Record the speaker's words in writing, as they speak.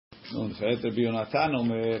Nun Chet Rabbi Yonatan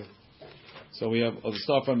Omer. So we'll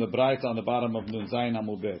start from the Braita on the bottom of Nun Zayin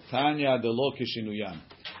Amud Bet. Tanya de lo kishinuyan.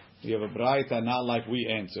 We have a Braita not like we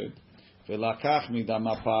answered. Velakach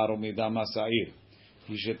midama par or midama sa'ir.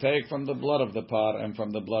 He should take from the blood of the par and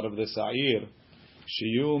from the blood of the sa'ir.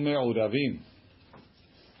 Shiyu me'uravim.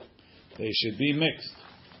 They should be mixed.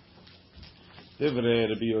 Divrei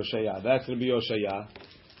Rabbi Yoshaya. That's Rabbi Yoshaya.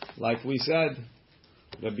 Like we said,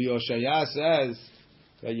 Rabbi Yoshaya says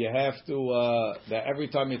that you have to, that every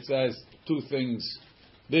time it says two things,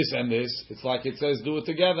 this and this, it's like it says do it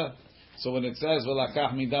together. So when it says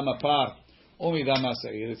v'lakach midam apar or midam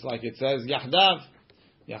asa'ir, it's like it says yahdav.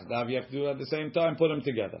 Yahdav you have to do it at the same time, put them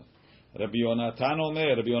together. Rabbi Yonatan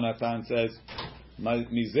Omer, Rabbi Yonatan says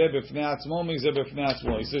mizeh b'fnei atzmo, mizeh b'fnei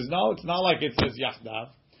atzmo. He says no, it's not like it says yahdav.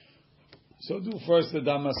 So do first the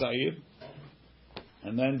dam asa'ir,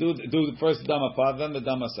 and then do the first dam apar, then the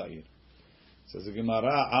dam asa'ir. Says the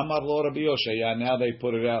Gemara, Amar lo Rabbi Yoshaya. Now they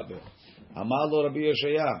put it out there. Amar lo Rabbi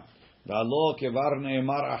Yoshaya. V'alo kevar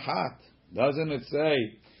ne'emar achat. Doesn't it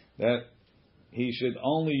say that he should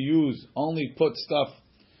only put stuff?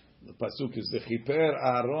 The pasuk is v'chiper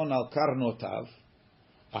Aaron al karnotav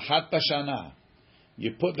achat b'shana.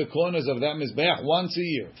 You put the corners of that mizbeach once a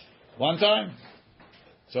year, one time.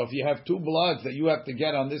 So if you have two bloods that you have to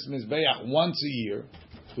get on this mizbeach once a year,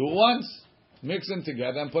 do it once, mix them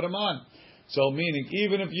together and put them on. So meaning,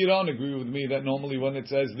 even if you don't agree with me that normally when it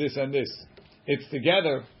says this and this, it's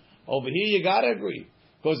together, over here you gotta agree.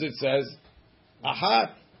 Because it says,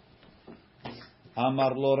 Ahat.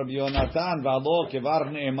 Amar lo Rabbi Yonatan, v'alo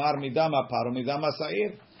kevar ne'emar midam apar midam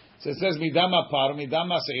asa'ir. So it says midam apar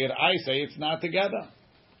midam asa'ir. I say it's not together.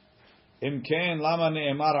 Imken lama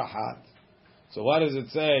ne'emar ahat. So what does it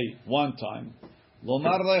say one time?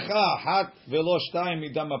 Lomar lecha ahat velo shtayim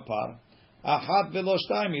midam apar. Achat velo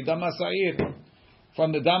shtayim midam asa'ir.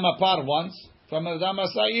 From the dam apar once, from the dam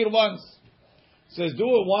asa'ir once. It says do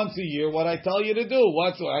it once a year. What I tell you to do.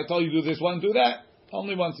 I tell you do this one, do that.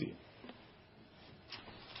 Only once a year.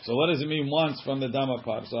 So what does it mean once from the dam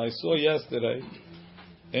apar? So I saw yesterday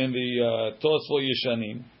in the Tosfot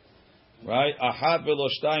Yeshanim, right? Achat velo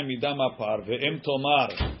shtayim midam apar ve'im tomar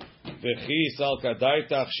ve'chis al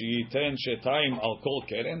kadaitach she'yiten shetayim al kol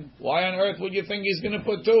keren. Why on earth would you think he's going to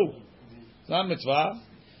put two? It's not mitzvah.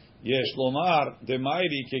 Yesh lomar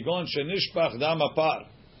demayri kegon shenishpach dam apar.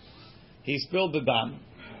 He spilled the dam.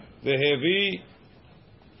 Vehevi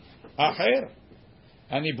acher.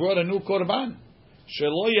 And he brought a new korban.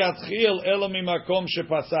 Shelo yatchil elo mimakom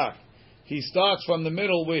shepasak. He starts from the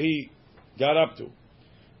middle where he got up to.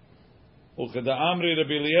 Ucheda amri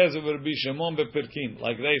Rabbi Eliezer v'Rabbi Shimon bepirkin.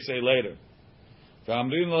 Like they say later.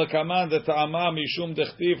 V'amrin l'kaman deta'ama mishum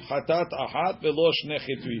dechtiv chatat achat v'lo shnei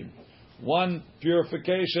chituvim. One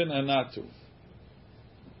purification and not two.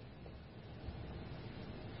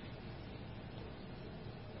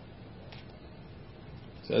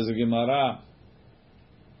 Says the Gemara.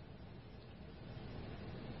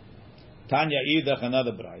 Tanya idach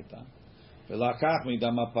another braita. V'lakach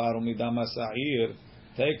midam apar u'midam asa'ir.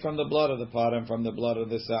 Take from the blood of the par and from the blood of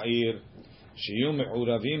the sa'ir. Shiyu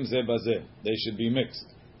me'uravim ze bazeh. They should be mixed.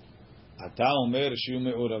 Ata omer shiyu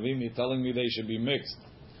me'uravim. You're telling me they should be mixed.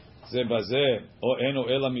 Ze bazeh. O eno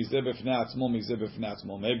ela mizeh b'fnei atzmo mizeh b'fnei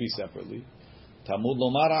atzmo. Maybe separately. Tamud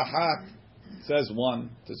lomar achat. Says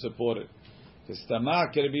one to support it.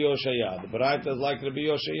 T'stama ke Rabbi Yoshaya. The Braita is like Rabbi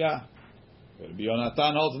Yoshaya. Rabbi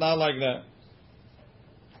Yonatan holds not like that.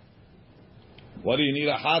 What do you need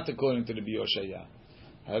a hat according to Rabbi Yoshaya?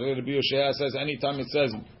 Rabbi Yoshaya says anytime it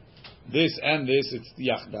says this and this, it's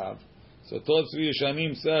yachdav. So Tosfot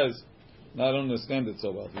Yeshanim says, I don't understand it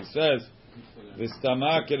so well. He says,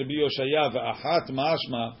 "V'stama ke Rabbi Yoshaya ve'achat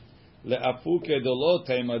mashma le'apuke dolo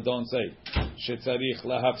tema." Don't say shetzarich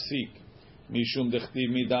lahafsik mishum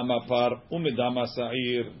dechtiv midam apar u'midam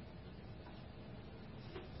asa'ir.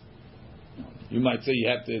 You might say you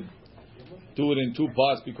have to do it in two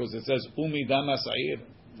parts because it says umidam asa'ir.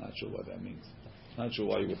 Not sure what that means. Not sure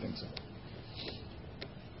why you would think so.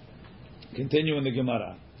 Continue in the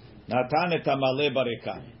Gemara. Natan et hamale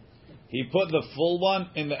barekan. He put the full one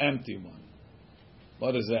in the empty one.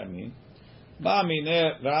 What does that mean? Ba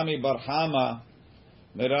mineh Rami bar Hama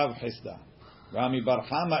merav Chisda. Rami bar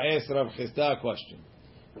Hama asked Rav Chisda a question.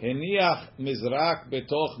 Heniach mizrak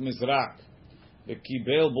betoch mizrak.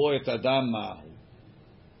 V'kibel bo et adam ma'ahu.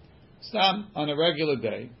 Stam, on a regular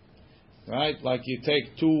day, right? Like you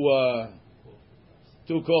take two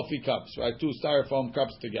coffee cups, right? Two styrofoam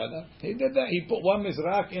cups together. He did that. He put one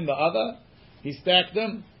mizrak in the other. He stacked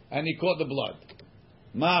them, and he caught the blood.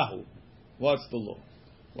 Mahu. What's the law?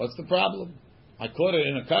 What's the problem? I caught it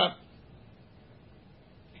in a cup.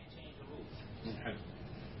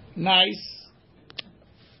 Nice.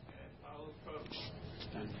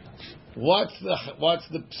 What's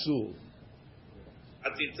the psul?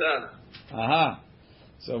 Chatzitza. Aha.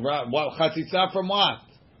 So what chatzitza from what?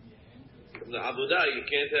 From the abudah, you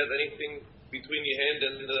can't have anything between your hand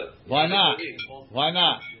and the. Why not? Why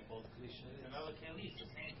not?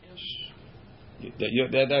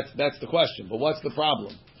 That's the question. But what's the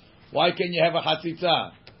problem? Why can you have a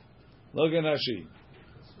chatzitza? Look at Rashi.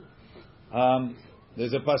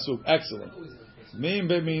 There's a pasuk. Excellent. Min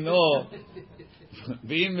b'mino.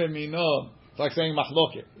 V'im b'mino. It's like saying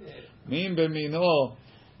machloket. Min b'mino.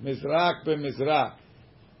 Mizrak b'mizrak.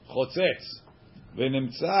 Chotzetz.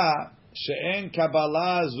 V'nimtza she'en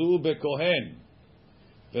kabbalah zu bekohen.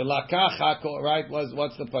 V'lakach hako. Right?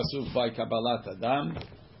 What's the pasuk by Kabbalat Adam?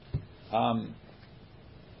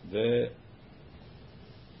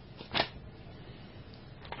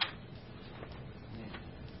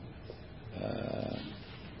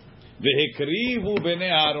 V'hekrivu b'nei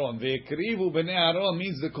Aaron. V'hekrivu b'nei Aaron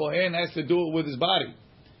means the Kohen has to do it with his body.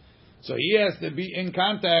 So he has to be in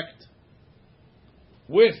contact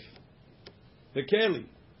with the keli.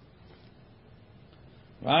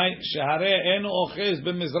 Right? Shehare eno ochez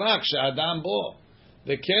b'mizrak she'adam bo.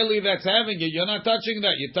 The keli that's having it, you're not touching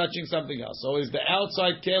that, you're touching something else. So is the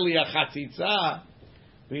outside keli a chatzitza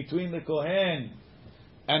between the Kohen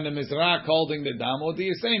and the mizrak holding the dam, or do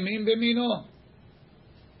you say min b'mino?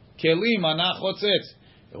 Kelim anach chotzetz.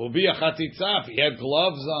 It will be a chatzitza if he had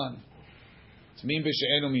gloves on. It's min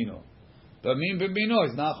b'she'enu mino. But min b'mino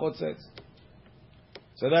is not chotzetz.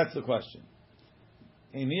 So that's the question.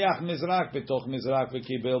 Iniach mizrak b'toch mizrak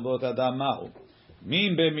v'kibel bot adam ma'u.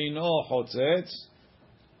 Min b'mino chotzetz.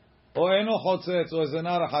 O eno chotzetz, or is it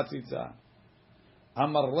not a chatzitza?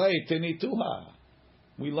 Amarlei tenituha.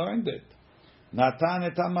 We learned it. Natan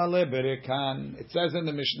et hamale berekan. It says in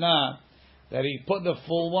the Mishnah that he put the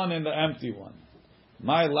full one in the empty one.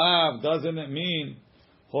 My love, doesn't it mean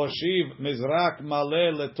hoshiv mizrak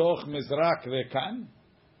male letoch mizrak rekan?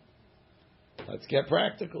 Let's get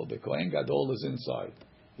practical. The Kohen Gadol is inside.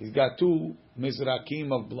 He's got 2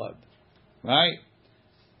 mizrakim of blood, right?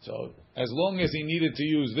 So as long as he needed to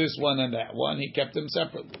use this one and that one, he kept them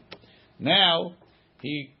separately. Now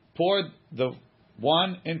he poured the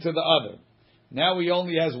one into the other. Now he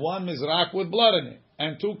only has 1 mizrak with blood in it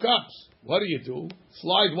and 2 cups. What do?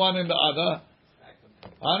 Slide one in the other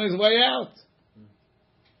on his way out.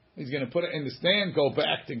 He's going to put it in the stand, go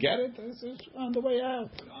back to get it. This is on the way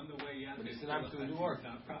out. But on the way out, it's not doing work.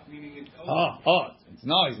 Meaning it's over. It's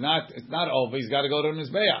not. It's not over. He's got to go to the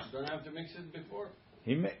mizbeach. Don't have to mix it before.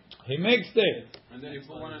 He mixed it. And then you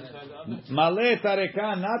put one inside the other. Maleh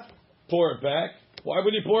tarekan, not pour it back. Why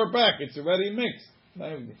would he pour it back? It's already mixed.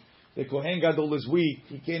 The Kohen Gadol is weak.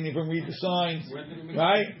 He can't even read the signs.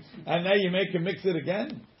 Right? And now you make him mix it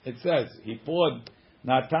again? It says, he poured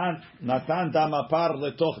Natan damapar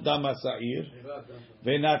letoch damasa'ir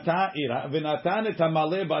v'natan et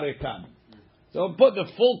hamale barekan. So put the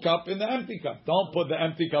full cup in the empty cup. Don't put the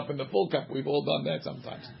empty cup in the full cup. We've all done that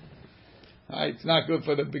sometimes. Right? It's not good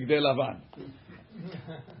for the Bigdei Lavan.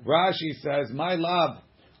 Rashi says, my love,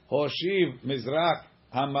 hoshiv mizrak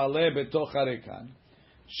hamale betoch harekan.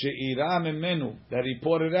 She'ira mimenu, that he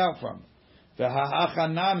poured it out from.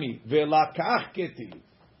 V'ha'achanami, v'lakach ketiv.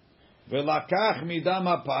 V'lakach midam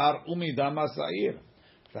ha'par u'midam ha'sa'ir.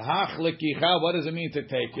 V'hach lekicha, what does it mean to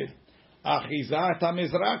take it? Achizat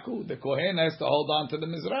ha'mizraku. The Kohen has to hold on to the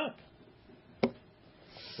mizrak.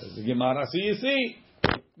 Says the Gemara, see you see.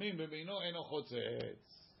 Min b'mino eno chotzetz.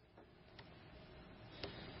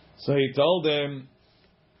 So he told him,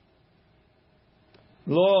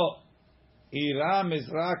 Lo, Ira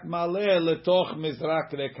mizrak maleh letoch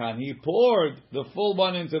mizrak rekan. He poured the full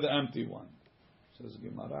one into the empty one. Says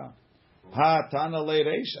Gemara. Ha tana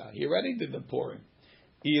le'reisha. He already did the pouring.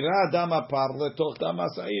 Ira damapar letoch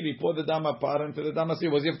damasa'ir. He poured the damapar into the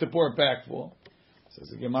damasa'ir. What does he have to pour it back for?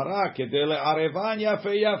 Says Gemara. Kedele arevan yafe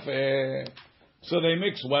yafe. So they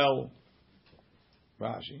mix well.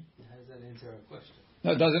 Rashi. How does that answer our question?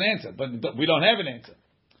 No, it doesn't answer. But we don't have an answer.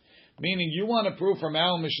 Meaning, you want to prove from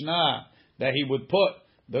our Mishnah that he would put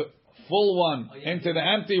the full one into the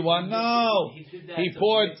empty one. No,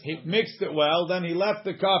 he mixed it well. Then he left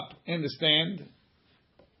the cup in the stand,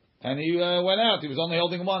 and he went out. He was only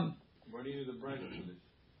holding one. Why do you need a braita for this?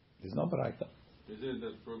 There's no braita. Is it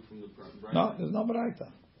that proof from the braita? No, there's no braita.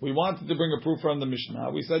 We wanted to bring a proof from the Mishnah.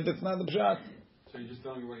 We said that's not the pshat. So you're just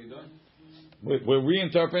telling me what he done? We're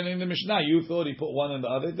reinterpreting the Mishnah. You thought he put one in the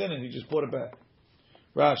other, didn't he? Just put it back.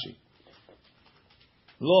 Rashi.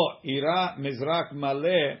 Lo ira mizrak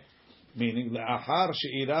maleh, meaning le'achar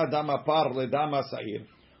she'ira damapar ledama sa'ir,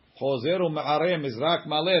 Chozer u'me'areh mizrak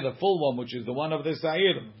maleh, the full one, which is the one of the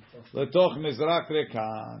sa'ir, letoch mizrak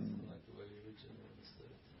rekan.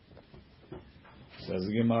 Says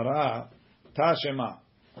Gemara, Tashema,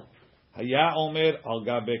 Haya omer al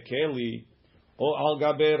gabe keli, or al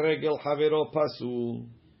gabe regel havero pasul.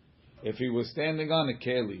 If he was standing on a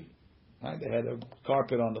keli, right? They had a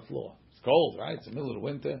carpet on the floor. It's cold, right? It's the middle of the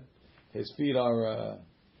winter. His feet are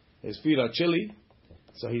chilly,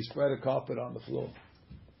 so he spread a carpet on the floor.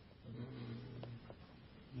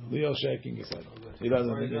 Leo shaking his head. He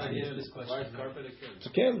doesn't think it's a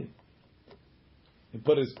keli. He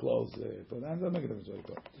put his clothes there. But that doesn't make a difference what he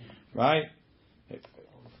put. Right?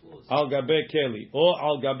 Al gabe keli. Or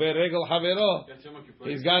al gabe regel havero.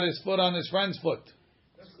 He's got his foot on his friend's foot.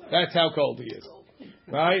 That's how cold he is.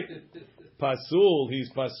 Right? Pasul. He's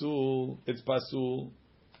pasul. It's pasul.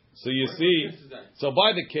 So you see. So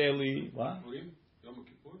by the keli. What?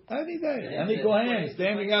 Any day. Any kohen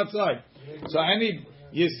standing outside. So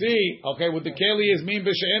you see, okay, with the keli is mean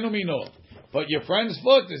b'she'enu mino. But your friend's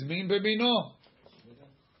foot is mean b'mino.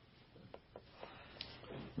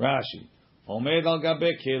 Rashi. Omed al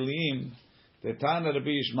gabe kelim, the Tana Rabbi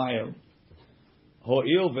Ishmael,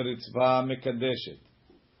 ho'il v'ritzvah mekadeshet.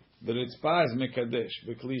 The ritzvah is mekadesh.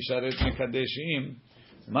 V'kli sharet mekadeshim.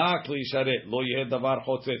 Ma kli sharet. Lo yeh davar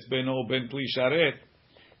chotzetz beno ben kli sharet.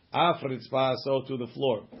 Af ritzvah so to the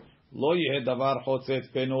floor. Lo yeh davar chotzetz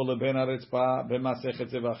beno leben haritzvah b'masechet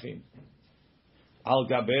zevachim. Al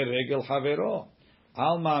gabe regel havero.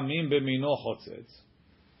 Al ma'amin b'mino chotzetz.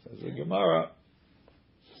 Says the Gemara.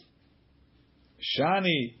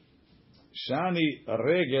 Shani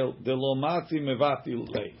regel delomati mevatil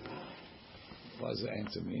lei. What does the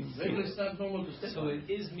answer mean? Regel is not normal to step. So it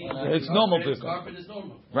is mean. It's normal to step. The carpet is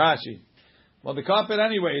normal. Rashi. Well, the carpet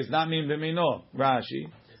anyway is not mean b'mino. Rashi.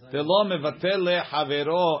 Delo mevatel le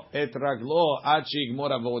havero et raglo ad shigmor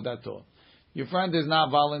avodato. Your friend is not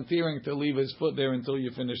volunteering to leave his foot there until you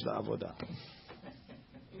finish the avodah.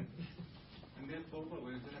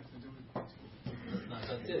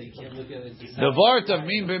 The word of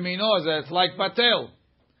min b'mino is that it's like batel.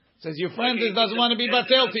 Says your friend doesn't want to be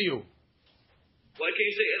batel to you. Why can't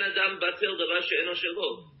you say en adam batel davar she'eno shelo?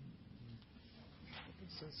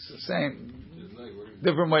 It's the same,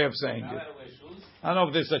 different way of saying it. I don't know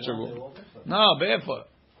if there's such a rule. No, barefoot.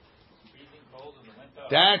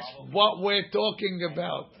 That's what we're talking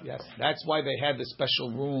about. Yes, that's why they had the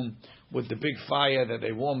special room with the big fire that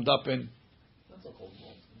they warmed up in. That's a cold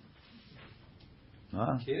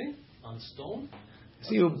Huh? Kidding? On stone?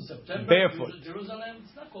 See you September, barefoot. Jerusalem,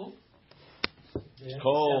 it's not cold. It's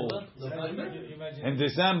cold. November? In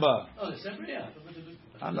December. Oh, December, yeah.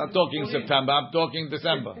 I'm not talking September, I'm talking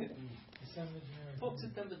December. Talk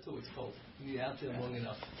September too, it's cold. You need out there long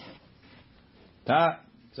enough.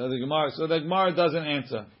 So the Gemara doesn't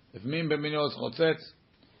answer. If min b'mino is chotzetz,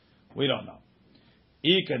 we don't know.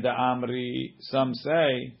 Ika da amri, some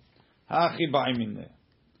say, hachi ba'imine.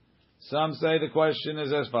 Some say the question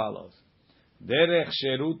is as follows: derech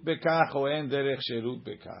sherut bekach or en derech sherut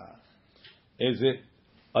bekach? Is it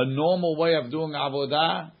a normal way of doing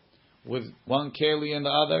avodah with one keli and the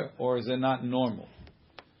other, or is it not normal?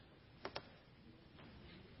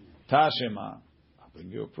 Tashema, I'll bring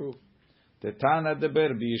you a proof. The Tana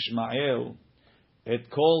deber b'Yishmael et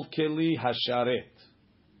kol keli hasharet.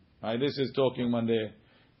 Right, this is talking when they're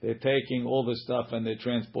taking all the stuff and they're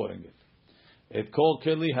transporting it. Et kol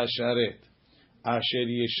keli hasharet asher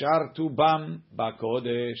yeshartu bam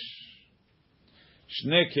bakodesh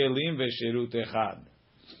shne kelim v'shirut echad.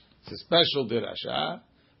 It's a special dirasha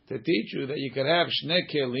to teach you that you could have shne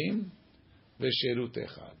kelim v'shirut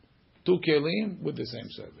echad, two kelim with the same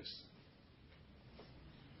service.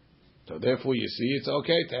 So therefore, you see, it's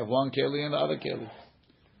okay to have one keli and the other keli.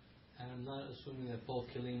 And I'm not assuming that both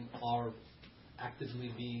kelim are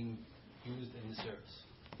actively being used in the service.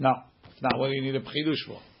 No, it's not what you need a chidush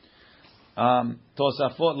for.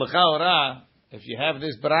 Tosafot l'chaora. If you have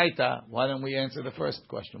this braita, why don't we answer the first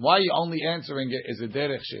question? Why are you only answering it as a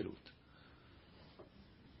derech shirut?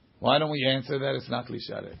 Why don't we answer that it's not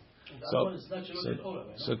lisharet?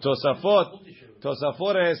 So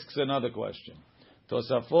Tosafot asks another question.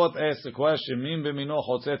 Tosafot asks the question: Min b'mino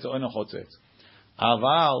chotzetz or eno chotzetz?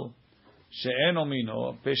 Aval she'eno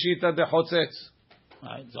mino peshita de chotzetz.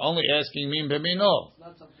 Right? It's only asking min b'mino,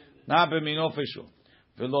 not b'mino for sure.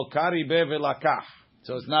 V'lo kari be v'lakach,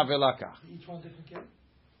 so it's not v'lakach. Each one different keli?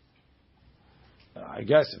 I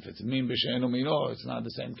guess if it's min b'she'enu mino, it's not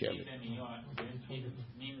the same keli.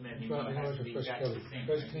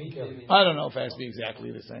 I don't know if it has to be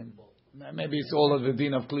exactly the same. Maybe it's all of the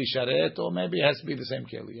din of kli sharet, or maybe it has to be the same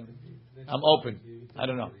keli. I'm open. I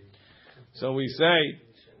don't know. So we say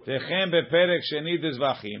Techem beperek sheni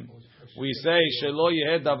dezvachim. We say shelo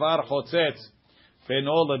yeh davar chotzet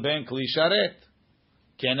beno leben kli sharet.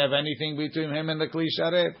 Can't have anything between him and the kli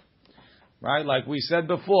sharet. Right, like we said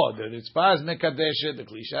before, the Ritzpah is Mekadeshet, the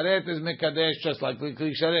Kli Sharet is Mekadesh, just like the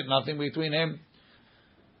Kli Sharet, nothing between him.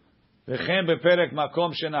 V'chem beperek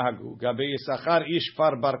makom shenahagu, gabe Yisachar ish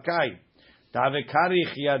far barkai,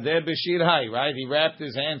 tavekarich yadeh b'shirhai, right? He wrapped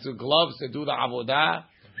his hands with gloves to do the avodah.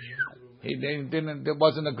 There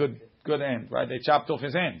wasn't a good end, right? They chopped off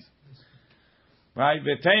his hands. Right?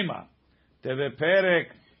 V'tema, teveperek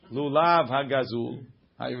lulav hagazul.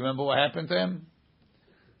 You remember what happened to him?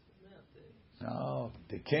 No,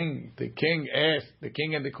 the king asked. The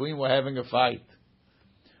king and the queen were having a fight.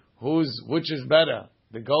 Which is better,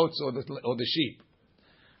 the goats or the sheep?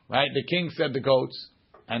 Right? The king said the goats,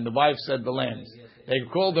 and the wife said the lambs. They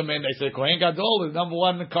called him in. They said Kohen Gadol is number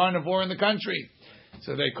one carnivore in the country.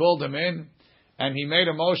 So they called him in, and he made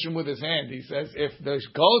a motion with his hand. He says, "If the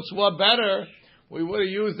goats were better, we would have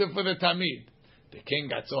used it for the tamid." The king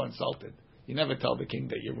got so insulted. You never tell the king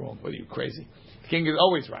that you're wrong. What are you, crazy? The king is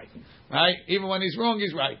always right. Right? Even when he's wrong,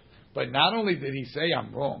 he's right. But not only did he say,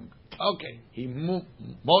 I'm wrong. Okay. He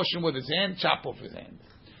motioned with his hand, chop off his hand.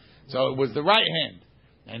 So it was the right hand.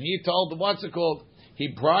 And he told, he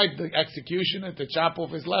bribed the executioner to chop off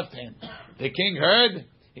his left hand. The king heard,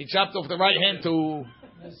 he chopped off the right hand too.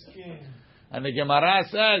 And the Gemara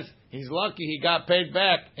says, he's lucky he got paid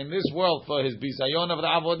back in this world for his bisayon of the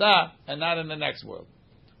avodah, and not in the next world.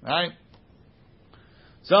 Right?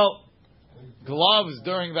 So, gloves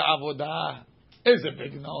during the avodah is a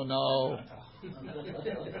big no-no.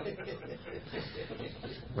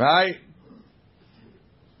 Right?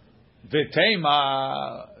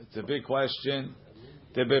 V'tema, it's a big question.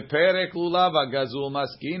 Tebeperek lulav agazul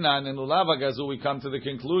maskina, and in lulav agazul we come to the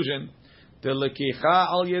conclusion, telekicha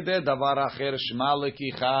al yedeh davar acher shma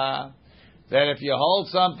lekicha, that if you hold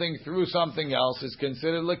something through something else, it's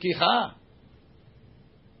considered lekicha.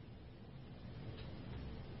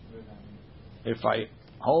 If I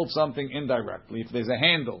hold something indirectly, if there's a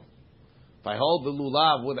handle, if I hold the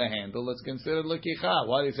lulav with a handle, it's considered lekicha.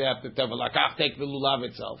 Why do you say I have to take the lulav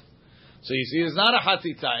itself? So you see, it's not a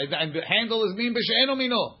hatzitza, and the handle is min b'she'enu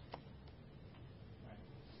mino.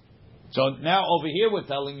 So now over here you're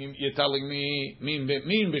telling me min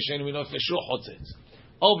b'she'enu mino feshu chotzitz.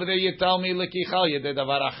 Over there you tell me lekicha yedeh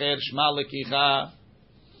davar acher shma lekicha.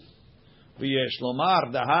 V'yesh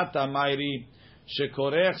lomar dahata mayri.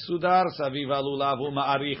 שכורך סודר סביב הלולב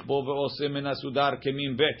ומעריך בו ועושה מן הסודר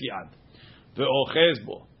כמין בית יד ואוחז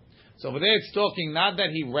בו. So over there it's talking not that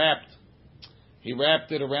he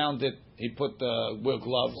wrapped it around it, he put the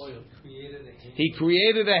gloves. He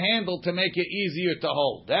created a handle to make it easier to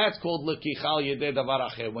hold. That's called lekichal yedeh davar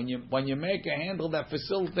acher. When you make a handle that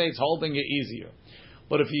facilitates holding it easier.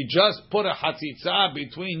 But if you just put a hatzitza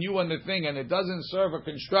between you and the thing and it doesn't serve a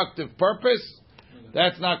constructive purpose,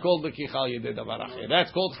 that's not called the kichal yedeh davar acher.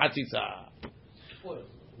 That's called hatzitza. Foil.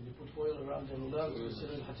 When you put foil around the lulav, it's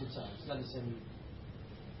still hatzitza. It's not the same.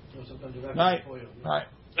 Sometimes you wrap Right. foil. Right.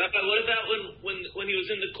 Rabbi, what about when he was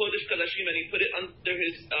in the Kodesh Kadashim and he put it under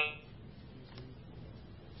his?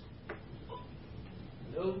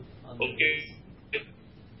 Okay.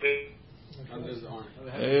 Under his arm.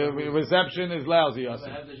 Reception is lousy, Yosef.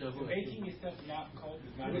 Making yourself not cold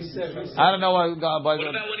is not I don't know what. What about when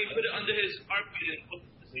he put it under his armpit?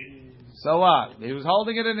 So what? He was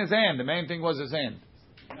holding it in his hand. The main thing was his hand.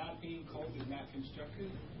 not being cold is not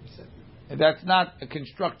constructive? That's not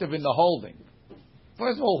constructive in the holding.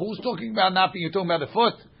 First of all, who's talking about not being? You're talking about the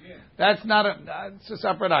foot. Yeah. That's a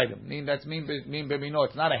separate item. That's mean bimino.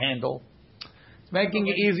 It's not a handle. It's making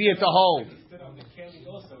it easier to hold.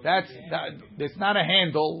 It's not a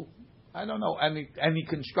handle. I don't know any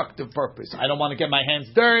constructive purpose. I don't want to get my hands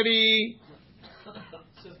dirty.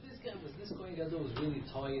 So if this Kohen Gadol was really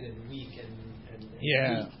tired and weak and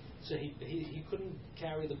yeah. weak, so he couldn't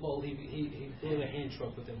carry the bowl. He brought a hand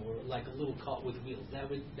truck with him, or like a little cart with wheels. That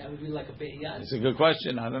would be like a be'iyad. It's a good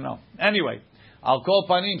question. I don't know. Anyway, I'll call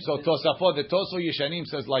panim. So Tosafot, the Toso Yeshanim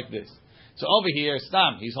says like this. So over here,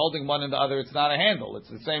 Stam, he's holding one and the other. It's not a handle. It's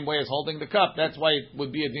the same way as holding the cup. That's why it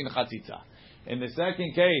would be a din chatzitza. In the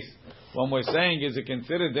second case, when we're saying is it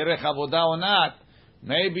considered derech avodah or not,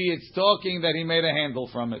 maybe it's talking that he made a handle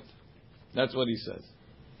from it. That's what he says.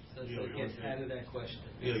 So it gets out of that question.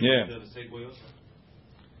 Yeah.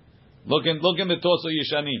 Look in the Toso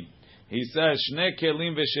Yeshanim. He says, Shne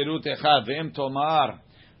kelim v'shirut echad v'im tomar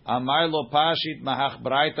amar lo pashit mahach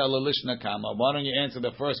braita lelishna kama. Why don't you answer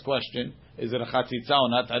the first question? Is it a chatzitza or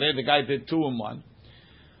not? The guy did 2 in 1.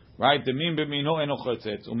 Right? The min b'mino eno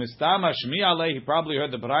chotzetz. Umistama shmi alei. He probably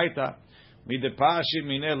heard the braita. Midepashi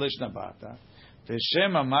mine lishnabata.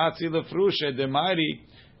 V'shema matzi lefrushe demairi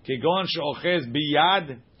kegon she'ochez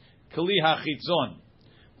biyad kli hachitzon.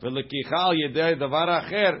 V'lekicha al yedei davar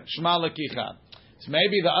acher shma lekicha. So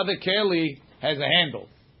maybe the other keli has a handle.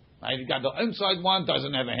 Right? You got the inside one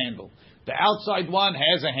doesn't have a handle. The outside one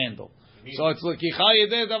has a handle. So it's lekicha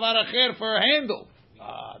yedei davar acher for a handle.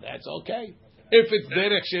 That's okay. If it's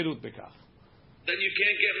derech sherut bekach. Then you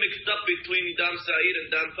can't get mixed up between Dam Sa'ir and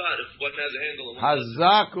Dam Fad if one has a handle and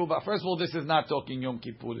one Hazaku. First of all, this is not talking Yom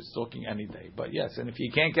Kippur. It's talking any day. But yes, and if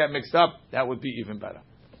you can't get mixed up, that would be even better.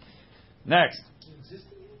 Next.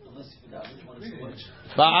 Unless you forgot which one is which.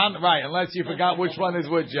 Right, unless you forgot which one is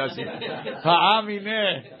which, Jesse.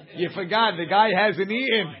 Pa'amine. You forgot. The guy hasn't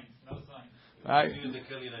eaten. Right.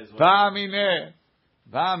 Pa'amine.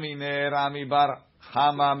 Pa'amine Rami Bar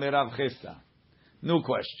Chama Merav Chista. New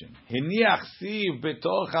question. Hiniach siv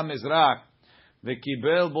betoch hamizrak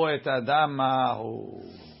v'kibel bo et adam mahu.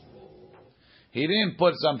 He didn't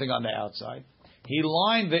put something on the outside. He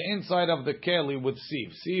lined the inside of the keli with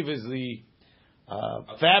sieve. Sieve is the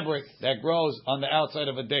fabric that grows on the outside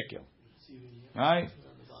of a dekel. Right?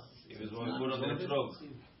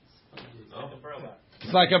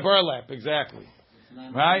 It's like a burlap, exactly.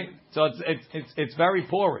 Right? So it's very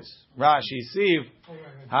porous. Rashi sieve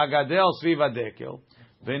hagadel sviva dekel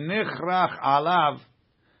v'nichrach alav,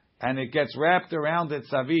 and it gets wrapped around it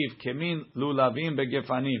saviv kemin lulavim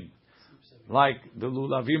begefanim, like the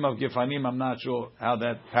lulavim of gefanim. I'm not sure how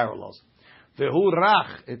that parallels. V'hu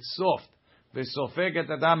rach, it's soft. V'sofeg et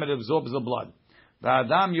adam, it absorbs the blood.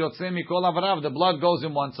 V'adam yotze mikol avrav, the blood goes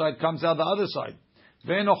in one side, comes out the other side.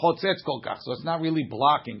 V'eno chotzetz kol kach, so it's not really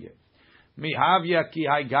blocking it. Mihavya ki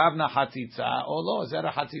haygavna hatzitza or lo? Is that a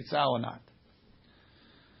hatzitza or not?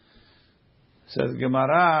 Says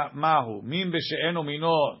Gemara, mahu min b'she'enu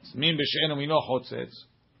mino chotzetz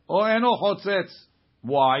or eno chotzetz.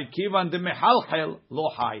 Why? Kivan demechalchel lo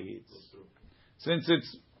hayitz. Since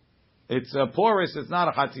it's porous, it's not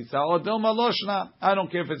a hatzitza. Or dilma loshna. I don't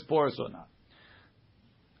care if it's porous or not.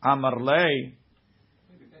 Amar lei.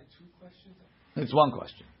 It's one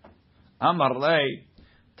question. Amar lei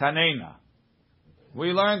tanena.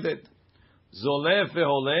 We learned it. Zolef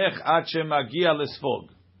veholech ad shemagia lesfog.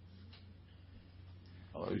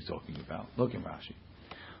 What are you talking about? Look in Rashi.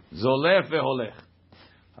 Zolef veholech.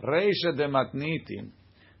 Reisha de matnitin.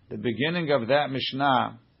 The beginning of that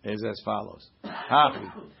Mishnah is as follows. Hachi.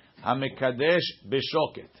 Hamikadesh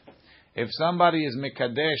beshoket. If somebody is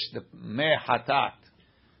mikadesh the me hatat,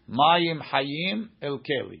 mayim hayim el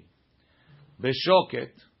keli.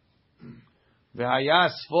 Beshoket. V'haya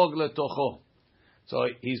sfog letocho. So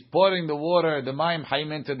he's pouring the water, the mayim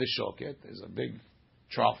hayim, into the shoket. There's a big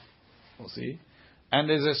trough. We'll see. And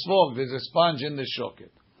there's a svog, there's a sponge in the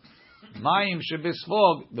shoket. Mayim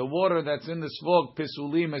shebisvog, the water that's in the svog,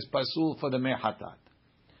 pisulim, is pasul for the mehatat.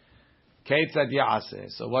 Keitzad ya'aseh.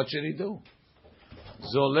 So what should he do?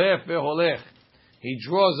 Zolef veholech. He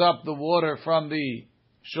draws up the water from the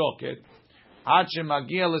shoket, ad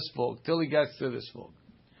shemagia lesvog, till he gets to the svog.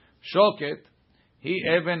 Shoket, he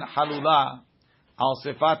even halula al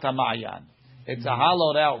sefat ha'ma'yan. It's a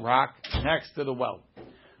hollowed out rock next to the well.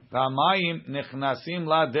 V'amayim nichnasim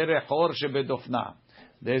la derech hor shebedofna.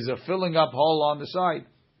 There's a filling up hole on the side,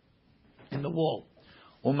 in the wall.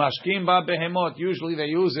 Umashkim ba behemot. Usually they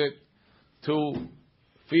use it to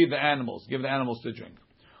feed the animals, give the animals to drink.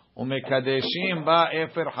 Umekadeshim ba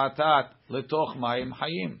efer hatat letoch mayim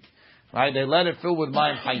hayim. Right? They let it fill with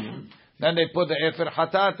mayim hayim. Then they put the efer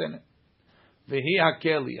hatat in it. Vehi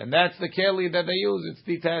hakeli, and that's the keli that they use. It's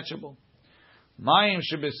detachable. Mayim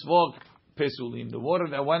shebisvog pesulim. The water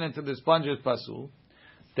that went into the sponge is pasul.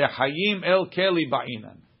 The hayim el keli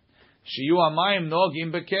ba'inan. Shiyu amayim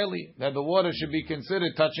nogim bekeli. That the water should be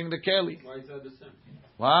considered touching the keli. Why is that the same?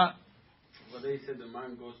 What? Well, they said the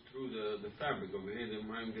mime goes through the fabric. Over here, the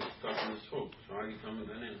mime gets stuck in the soap. So how do you come in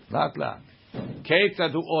the name? Lat.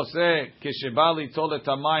 Keitzad hu oseh kesheba litol et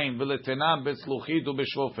hamayim v'letenam betzluchit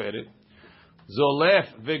u'beshvoferet zolef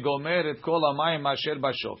v'gomer et kol hamayim asher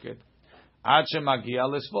bashoket ad shemagia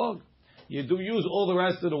lesvog. You do use all the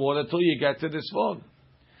rest of the water till you get to the svog.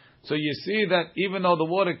 So you see that even though the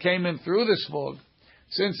water came in through the svog,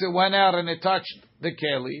 since it went out and it touched the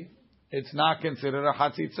keli, it's not considered a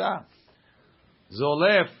hatzitza.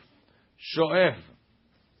 Zolef, shoef,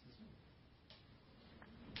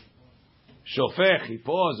 shofech, he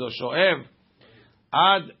pours, or shoev,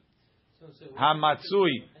 ad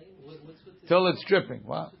hamatzui, till it's dripping.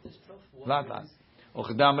 What? Lat.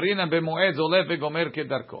 Ochdamrina b'moed zolef v'gomer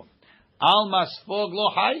kedarko. Al masfog lo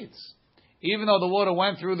hayitz. Even though the water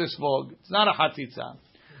went through the svog, it's not a hatzitza.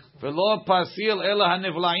 V'lo pasil ela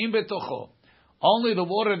hanivlaim betocho. Only the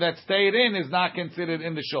water that stayed in is not considered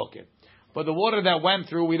in the shoket. But the water that went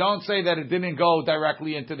through, we don't say that it didn't go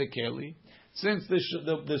directly into the keli. Since the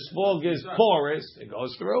svog is porous, it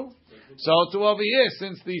goes through. So to over here,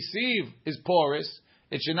 since the sieve is porous,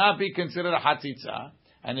 it should not be considered a hatzitza,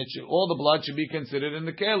 and all the blood should be considered in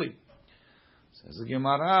the keli. Says the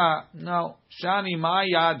Gemara, no, shani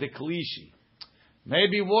maya deklishi.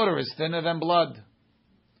 Maybe water is thinner than blood.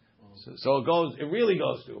 So it really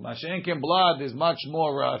goes through. Mashenkin blood is much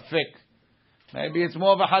more thick. Maybe it's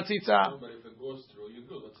more of a hatzitza. But if it goes through, you're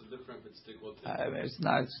good. That's a difference if it's thick or It's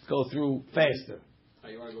not. It's go through faster.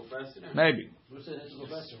 You want to go faster? Maybe.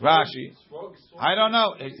 Rashi. I don't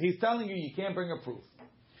know. He's telling you you can't bring a proof.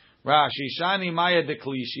 Rashi shani maya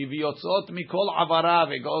deklishi v'yotzot mikol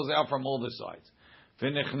avarav. It goes out from all the sides.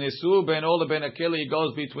 V'nechnesu ben ola ben akeli. It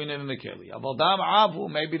goes between it and the keli. Avaldam avu.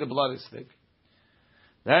 Maybe the blood is thick.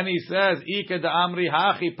 Then he says, Ike da amri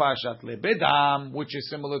hachi pashat lebedam, which is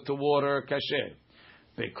similar to water, kasher.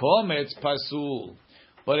 Bekometz pasul.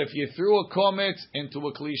 But if you threw a kometz into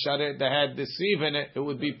a kli sharet that had the sieve in it, it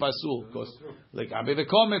would be pasul. Because like the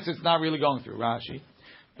kometz, it's not really going through. Rashi.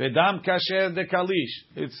 Bedam kasher de kalish.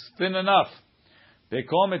 It's thin enough.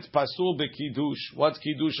 Bekometz pasul bekidush. What's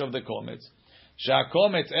kiddush of the kometz?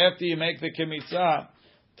 Shakometz, after you make the kemitzah,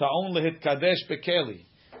 ta'on lehit kadesh bekeli.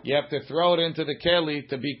 You have to throw it into the keli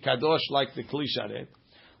to be kadosh like the kli sharet.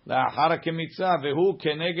 La'achara kemitzah vehu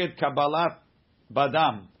keneged kabbalat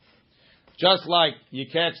badam. Just like you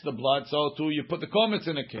catch the blood, so too you put the kometz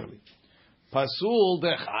in a keli. Pasul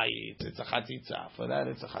dechayit. It's a chatzitza. For that,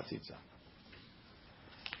 it's a chatzitza.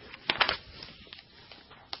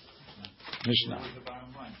 Mishnah. What was the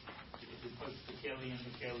bottom line? If you put the keli in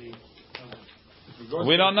the keli,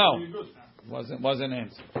 We don't know. Wasn't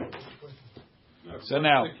answered. So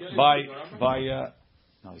now, no,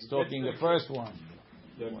 he's talking the first one,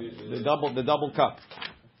 the double cup.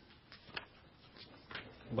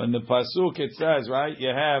 When the pasuk it says, right, you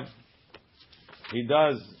have, he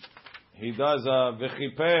does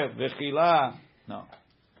v'chiper v'chila, no,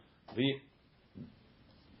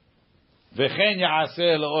 v'chen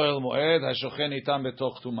ya'aseh le'oil moed hashochen itam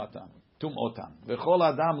betoch tumotam v'chol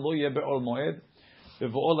adam lo yeh be'ol moed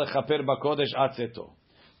v'vo'ol lechaper b'kodesh atzeto.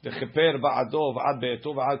 וכפר בעדו ועד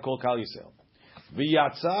ביתו ועד כל קהל ישראל.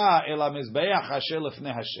 ויצא אל המזבח אשר לפני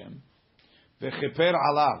השם, וכפר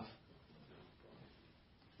עליו,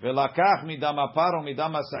 ולקח מדם הפר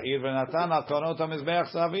ומדם השעיר, ונתן על קרנות המזבח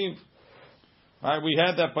סביב. Right, we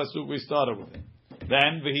had that pasuk, we started with it.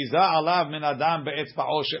 Then, והיזה עליו מן אדם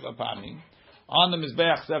באצבעו 7 פעמים, on the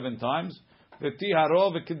מזבח 7 times,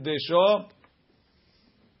 וטיהרו וקדשו,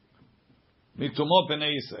 מתומו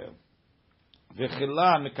פני ישראל.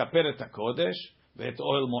 וכילה מקפר את הקודש, ואת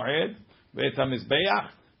אוהל מועד, ואת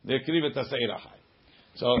המזבח, והקריב את השעיר החי.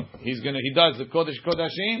 So, he does the Kodesh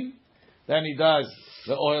Kodashim, then he does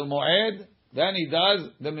the oil moed, then he does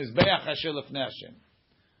the mizbeach asher lefnei Hashem.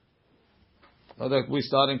 So that we're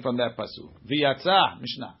starting from that pasuk. V'yatza,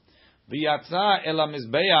 Mishnah. V'yatza el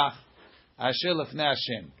mizbeach asher lefnei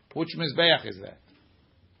Hashem. Which mizbeach is that?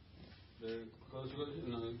 The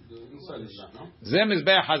inside is that, no? Zeh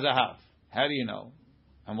mizbeach hazahav. How do you know?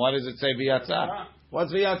 And what does it say v'yatza?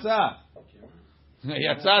 What's v'yatza?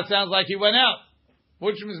 V'yatza sounds like he went out.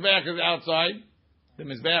 Which mizbeach is outside? The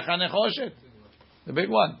mizbeach hanechoshet, the big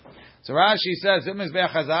one. So Rashi says, the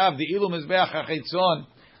mizbeach hazahav, the ilu mizbeach hachitzon,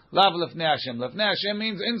 lav lefnei Hashem. Lefnei Hashem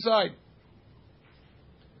means inside.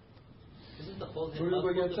 Isn't the whole Hashem?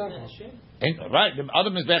 Right, the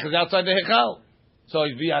other mizbeach is outside the hechal. So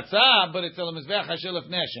he's v'yatza, but it's a mizbeach asher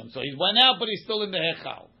lefnei Hashem. So he went out, but he's still in the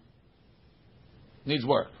hechal. Needs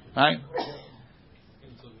work, right?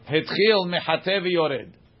 Hetchil mechateh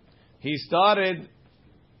v'yored. He started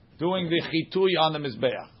doing the chitui on the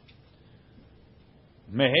mizbeach.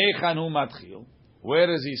 Mehechan hu matchil. Where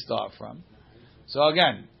does he start from? So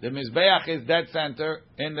again, the mizbeach is dead center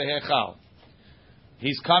in the hechal.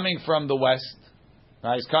 He's coming from the west.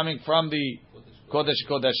 Right? He's coming from the Kodesh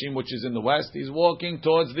Kodashim, which is in the west. He's walking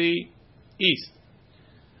towards the east.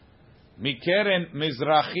 Mikeren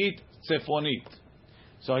mizrachit tzefonit.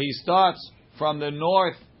 So he starts from the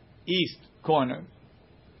northeast corner.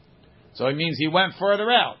 So it means he went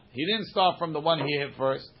further out. He didn't start from the one he hit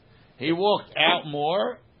first. He walked out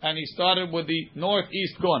more, and he started with the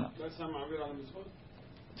northeast corner. It's an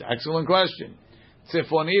excellent question.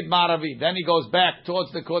 Tzefonit Maravi. Then he goes back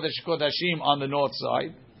towards the Kodesh Kodashim on the north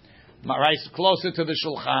side, right closer to the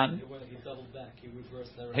Shulchan. He doubled back. He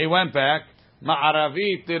reversed that. He went back.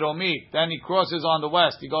 Ma'aravi Tiromit. Then he crosses on the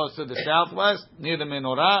west. He goes to the southwest, near the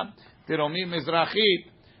menorah. Tiromit Mizrachit,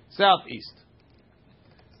 southeast.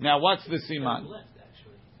 Now, what's the siman? Left,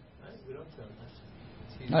 actually. Right? We don't turn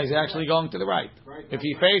left. No, he's actually going to the right. If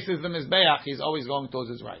he faces the Mizbeach, he's always going towards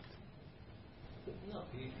his right. No,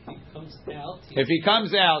 he comes out. If he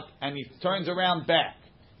comes out and he turns around back,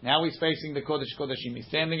 now he's facing the Kodesh Kodeshim. He's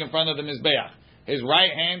standing in front of the Mizbeach. His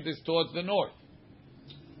right hand is towards the north.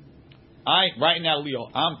 Right now, Leo,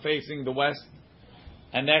 I'm facing the west,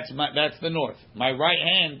 and that's the north. My right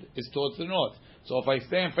hand is towards the north. So if I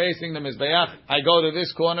stand facing the Mizbeach, I go to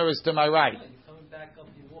this corner, is to my right. You're coming back up.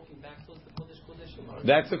 You're walking back towards the Kodesh Kodeshim.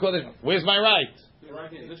 That's the Kodesh. Where's my right? Your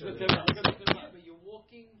right hand. But you're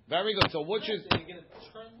walking. Very good. So which is? You're going to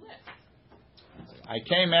turn left. I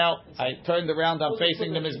came out. I turned around. I'm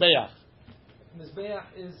facing the Mizbeach. Mizbeach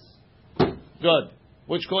is. Good.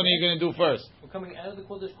 Which corner are you going to do first? We're coming out of the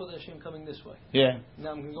Kodesh Kodeshim, coming this way. Yeah.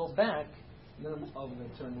 Now I'm going to go back. Then I'm going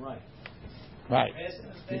to turn right. Right.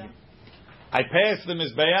 I pass the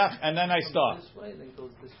Mizbeach and then I stop. This way, then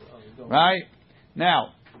goes this way. Oh, Right?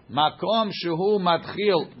 Now, Makom Shehu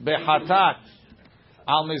Matchil Behatat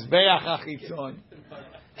Al Mizbeach Achitzon.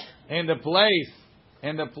 In the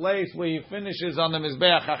place where he finishes on the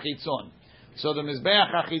Mizbeach Achitzon. So the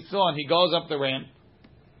Mizbeach Achitzon, he goes up the ramp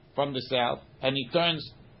from the south and he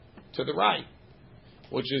turns to the right,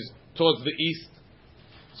 which is towards the east.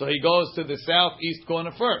 So he goes to the southeast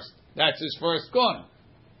corner first. That's his first corner.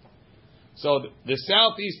 So the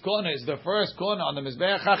southeast corner is the first corner on the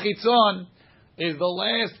Mizbeach HaChitzon, is the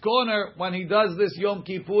last corner when he does this Yom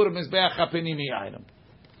Kippur Mizbeach HaPenimi item.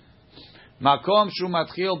 Makom shu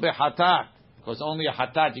matchil behatat, because only a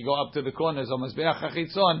hatat, you go up to the corners of Mizbeach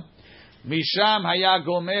HaChitzon. Misham haya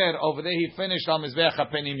gomer, over there he finished on Mizbeach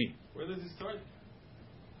HaPenimi. Where does it start?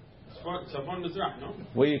 Safon Mizrach, no?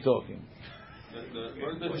 What are you talking?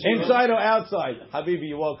 Inside or outside? Habibi,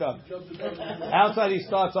 you woke up. Outside he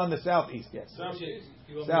starts on the southeast, yes. Southeast.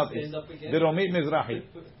 The Romit Mizrahi.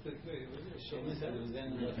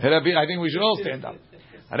 I think we should all stand up.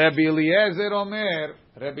 Rabbi Eliezer Omer,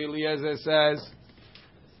 Rabbi Eliezer says,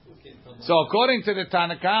 so according to the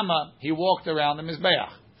Tanakama, he walked around the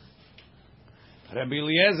Mizbeach. Rabbi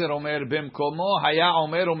Eliezer Omer, Bimkomo haya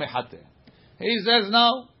Omer umehate. He says,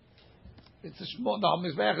 no. It's a small, the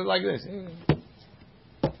Mizbeach is like this.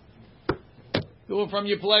 Do it from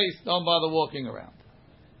your place. Don't bother walking around.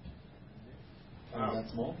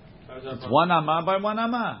 That's small. It's one amma by one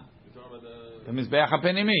amma. The Mizbeach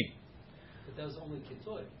HaPenimi. But that was only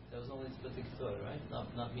Ketor. That was only split Ketor, right?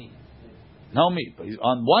 Not meat. No meat. But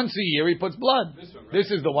on once a year he puts blood. This one, right?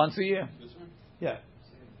 This is the once a year. This one? Yeah.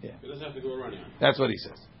 It doesn't have to go around here. That's what he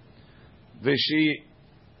says. Vishi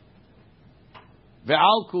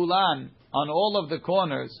Ve'al kulan, on all of the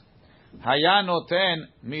corners, haya noten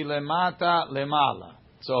milemata lemala.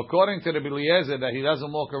 So according to the Rabbi Eliezer, that he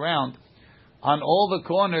doesn't walk around, on all the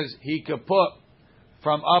corners he could put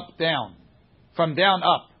from up down, from down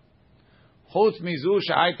up. Chutz mizu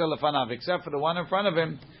sha'aita lefanav, except for the one in front of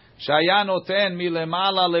him, shaya noten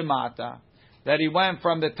milemala lemata, that he went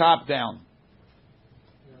from the top down.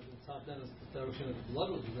 The top down is the direction of the blood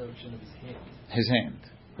or the direction of his hand? His hand.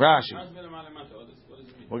 Rashi. What does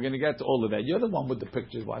it mean? We're going to get to all of that. You're the one with the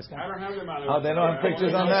pictures, wise guy. I don't have them on. Oh, they don't have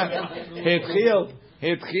pictures on that?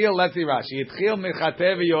 Hitchil, let's see Rashi. Hitchil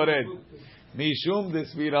mechate v'yored. Mishum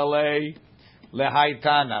desviralei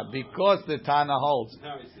lehaitana. Because the Tana holds.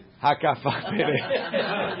 Hakafa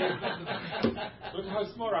Look how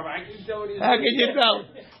small I can tell what he's How can you tell?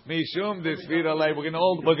 Mishum desviralei. We're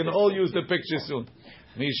going to all use the picture soon.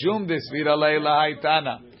 Mishum desviralei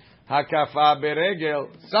lehaitana. Hakafa beregel.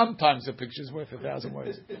 Sometimes a picture's worth 1,000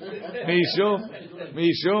 words.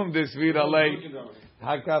 Mishum desviralei.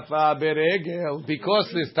 Hakafa beregel.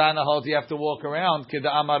 Because this Tana holds, you have to walk around. Kida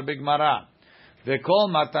amar bigmara. Vekol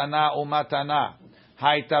matana umatana.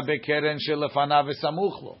 Haita bekeren shelefana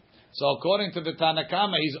v'samuchlo. So according to the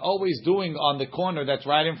Tanakama, he's always doing on the corner that's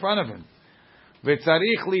right in front of him.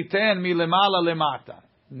 V'tzarich liten milemala lemata.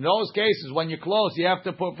 In those cases, when you're close, you have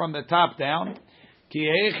to put from the top down. Ki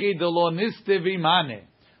echi delo niste vimane.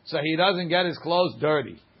 So he doesn't get his clothes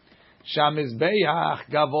dirty. Shamizbeach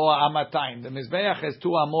gavoa amatayim. The Mizbeach is 2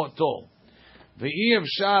 amot tall. V'i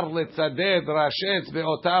efshar letzaded rashetz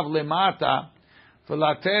ve'otav lemata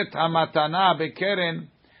v'latet hamatana bekeren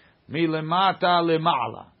milemata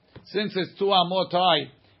lemala. Since it's 2 amot high,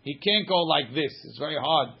 he can't go like this. It's very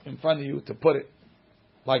hard in front of you to put it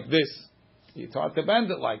like this. It's hard to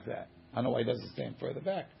bend it like that. I don't know why he doesn't stand further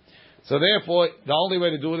back. So therefore, the only way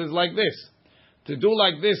to do it is like this. To do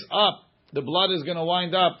like this up, the blood is going to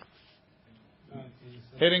wind up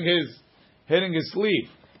hitting his sleeve.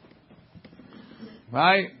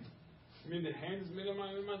 Right? You mean the hands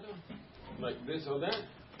like this or that?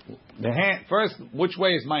 The hand first. Which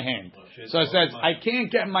way is my hand? So it says I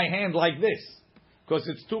can't get my hand like this because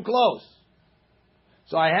it's too close.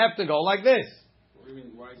 So I have to go like this. What do you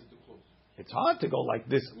mean? Why is it too close? It's hard to go like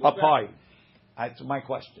this up high. That's my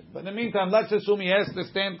question. But in the meantime, let's assume he has to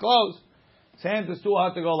stand close. His hand is too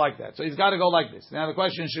hard to go like that. So he's got to go like this. Now the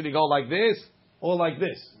question is, should he go like this or like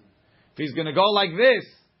this? If he's going to go like this,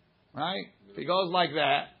 right? If he goes like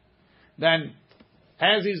that, then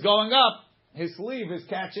as he's going up, his sleeve is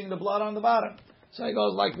catching the blood on the bottom. So he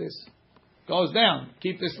goes like this. Goes down.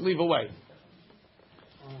 Keep the sleeve away.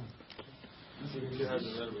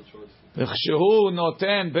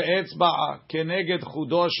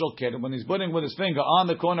 When he's putting with his finger on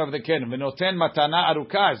the corner of the keren, v'noten matana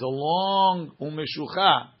aruka is a long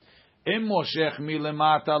umeshucha. Im moshech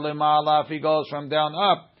milemata lemala, if he goes from down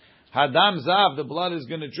up, hadam zav, the blood is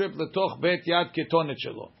going to drip letoch bet yad ketonet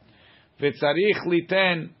shelo. V'tzarich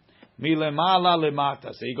liten milemala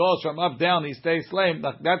lemata. So he goes from up down, he stays lame.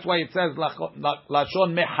 That's why it says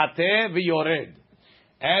lashon mehate v'yored.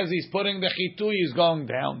 As he's putting the chitui, he's going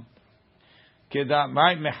down.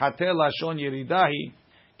 Right? Mehate lashon yeridahi.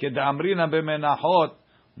 Kedamrina b'menachot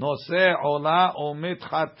noseh ola o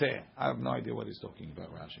mitchate. I have no idea what he's talking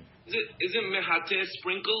about, Rashi. Isn't mehate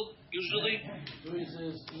sprinkle usually?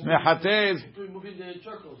 Mehate is.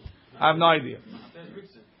 I have no idea.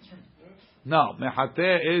 No,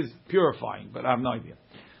 mehate is purifying, but I have no idea.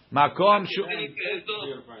 Makom shu.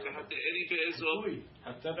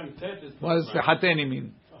 What does mehateni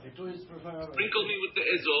mean? Sprinkle me with the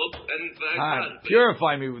ezob and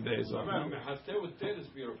purify me with the ezob.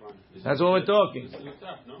 That's what we're talking.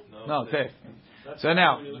 No, tef. So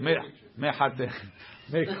now, mehate,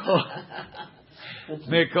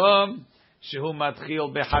 mekom shehu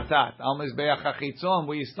matchil behatat al mizbeach hachitzon,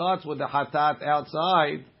 where he starts with the hatat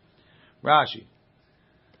outside. Rashi.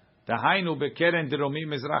 Tahainu bekeren deromi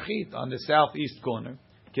mizrachit, on the southeast corner.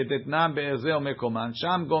 Kedetnam be'ezel mekoman.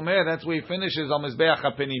 Sham gomer, that's where he finishes on mizbeach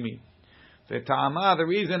hapenimi. Ve'ta'ama, the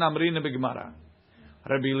reason amrina b'gemara.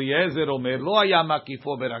 Rabbi Eliezer omer, lo haya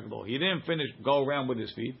makifo beraglo. He didn't finish, go around with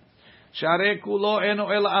his feet. Sharei kulo eno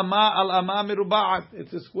el ama al ama meruba'at.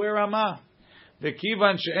 It's a square ama.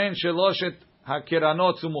 Ve'kivan she'en sheloshet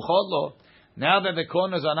hakiranot sumuchot lo. Now that the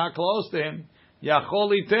corners are not close to him,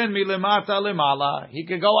 Yachol iten milemata lemala. He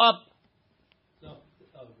could go up.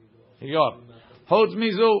 He go up. Holds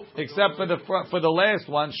mizu, except for the last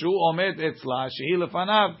one. Shu omed etzla shehi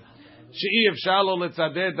lefanav shehi efshalo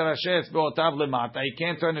letzadeh drashes beotav lemata. He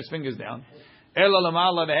can't turn his fingers down. Ela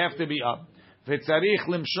lemala, they have to be up. V'tzarich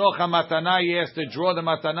limshoch hamatana. He has to draw the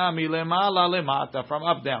matana milemala lemata, from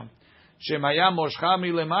up down. Shemaya moshcha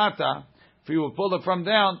milemata. If you would pull it from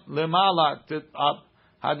down lemala to up.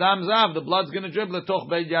 Hadam zav, the blood's going to dribble toch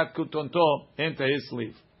beyat kutonto into his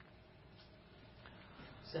sleeve.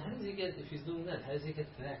 So how does he get, if he's doing that, how does he get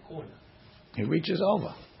to that corner? He reaches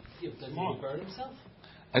over. Yeah, does he burn himself?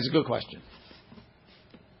 That's a good question.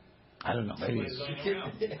 I don't know. Maybe he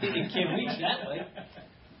can't reach that way.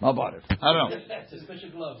 How about it? I don't know. It's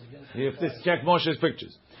special gloves. You have to check Moshe's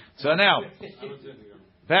pictures. So now,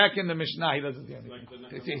 back in the Mishnah, he doesn't do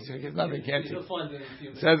anything. There's nothing he can't see.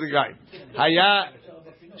 Says the guy. Haya.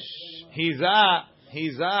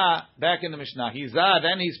 Hiza, back in the Mishnah. Hiza,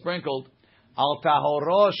 then he sprinkled al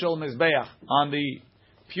tahoro shel mizbeach, on the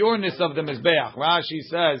pureness of the mizbeach. Rashi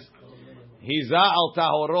says, Hiza al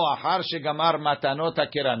tahoro achar shegamar matanot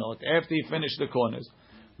hakiranot, after he finished the corners.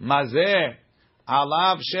 Mazeh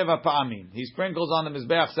alav sheva pa'amim. He sprinkles on the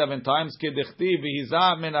mizbeach 7 times. Kedichti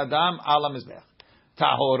v'hiza min adam ala mizbeach.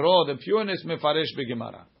 Tahoro, the pureness mefaresh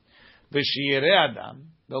b'gemara. V'shirei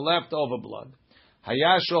adam, the leftover blood.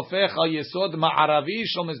 Haya shofech al yesod ma'aravi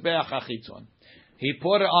shel mizbeach hachitzon. He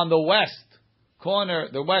put it on the west corner,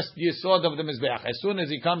 the west yesod of the mizbeach. As soon as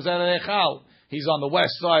he comes out of the echal, he's on the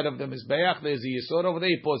west side of the mizbeach. There's a yesod over there.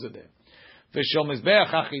 He puts it there. V'shel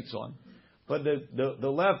mizbeach hachitzon. But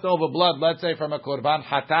the leftover blood, let's say from a korban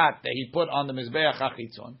hatat that he put on the mizbeach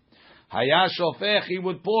hachitzon, haya shofech, he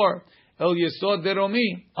would pour el yesod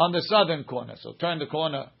deromi on the southern corner. So turn the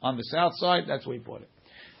corner on the south side. That's where he put it.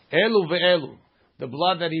 Elu ve'elu. The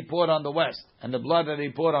blood that he poured on the west and the blood that he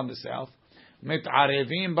poured on the south,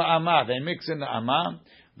 mit'arevim ba'amah, they mix in the amah,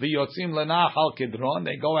 v'yotzim lenachal kidron,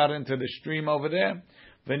 they go out into the stream over there,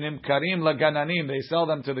 v'nimkarim lagananim, they sell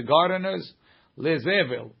them to the gardeners,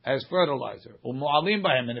 lezevel, as fertilizer, u'mu'alim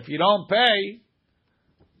b'hem, and if you don't pay,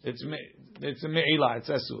 it's a me'ilah, it's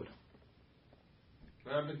asur.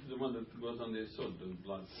 What happened to the one that goes on the sod, the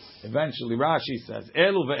blood? Eventually, Rashi says,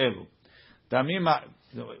 elu ve'elu, damima,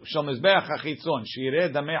 shel mizbeach hachitzon, shirei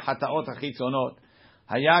damei hataot hachitzonot,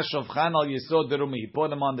 haya shovchan al yesod derumi. He put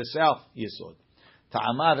them on the south yesod.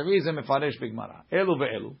 Ta'amah, the reason mefarish b'Gemara. Elu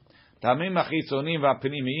ve'elu. Tamim achitzonim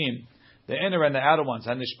v'apnimiyim. The inner and the outer ones.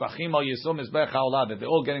 Hanishpachim al yisod mizbech ha'olah. That they're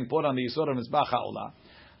all getting put on the yisod of mizbech ha'olah.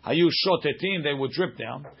 Hayu shotetin. They would drip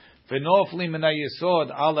down. V'nofli min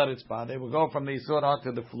ha'yisod al haritzpah. They would go from the yisod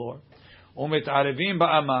onto the floor. Umit'arevim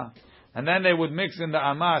ba'amah. And then they would mix in the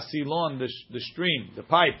amah, silon, the stream, the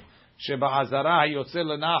pipe. Sheba'azarah yotzeh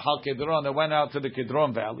lenachal Kidron. They went out to the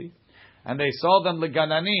Kidron Valley. And they sold them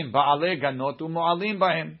legananim, ba'alei ganot u'mu'alim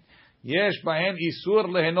bahem. Yesh bahem isur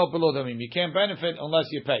lehenot below damim. You can't benefit unless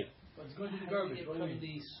you pay. It's going to the garbage.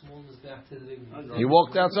 The smallness back to the big one. He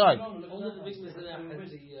walked outside. Only the big one has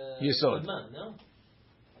the Yisod. no?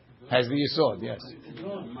 Has the Yisod, yes.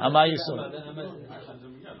 Amah Yisod.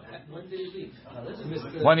 When did he leave?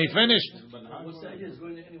 When he finished.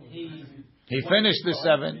 He finished the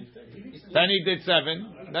 7. Then he did 7.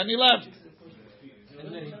 Then he left.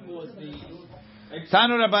 And then he caused the...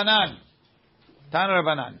 Tanu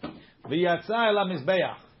Rabbanan. V'yatza el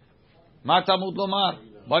ha-mizbeach. Ma tamud lomar?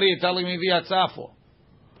 What are you telling me v'yatza for?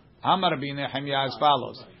 Amar Rabbi Nehemiah as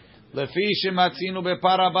follows. Lefi shematzinu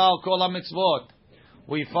beparabal kol ha-mitzvot.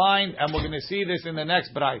 We find, and we're going to see this in the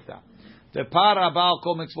next braita, the parabal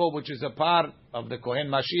kol mitzvot, which is a part of the Kohen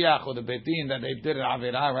Mashiach or the Beit Din that they did in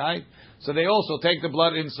Avirah, right? So they also take the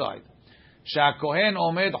blood inside. Shah Kohen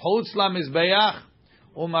omed chutz la mizbeach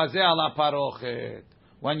umazeh ala parochet.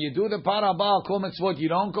 When you do the parabal kol mitzvot, you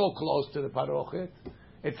don't go close to the parochet.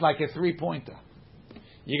 It's like a 3-pointer.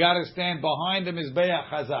 You got to stand behind the mizbeach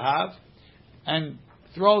hazahav and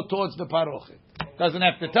throw towards the parochet. Doesn't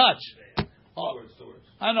have to touch. Oh,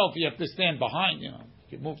 I don't know if you have to stand behind. You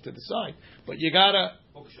can move to the side, but you gotta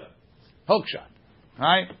hook shot,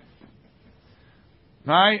 right?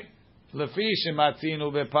 Lefi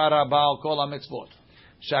shematzinu beparabal kol ha-mitzvot.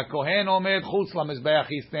 Shakohen omed chutz la-mizbeach.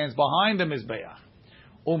 He stands behind the mizbeach.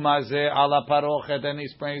 Umazeh ala parochet, and he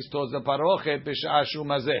springs towards the parochet b'sha'ah shu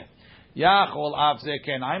mazeh. Yachol av zeh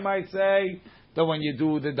ken. I might say that when you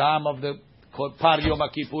do the dam of the par Yom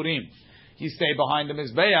HaKippurim, you stay behind the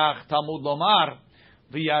mizbeach. Talmud lomar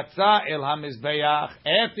v'yatza el ha-mizbeach.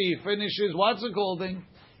 After he finishes, what's it called?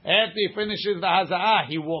 After he finishes the haza'ah,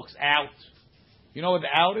 he walks out. You know what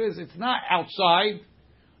the out is? It's not outside.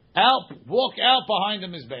 Walk out behind the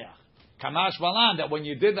mizbeach. Kamash valan, that when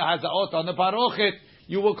you did the haza'ot on the parochet,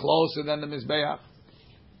 you were closer than the mizbeach.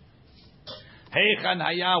 Heichan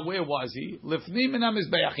haya, where was he? Lifni min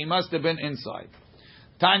ha-mizbeach. He must have been inside.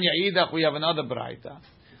 Tanya idach, we have another braita.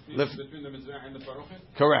 Between the mizbeach and the parochet?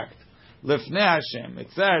 Correct. Lifnei Hashem. It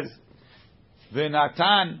says,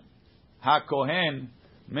 V'natan ha-kohen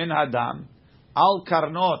min hadam al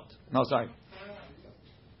karnot. No, sorry.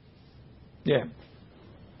 Yeah.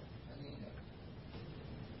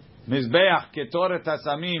 Mizbeach ketoret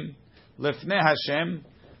hasamim lifnei Hashem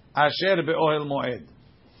asher be'ohel moed.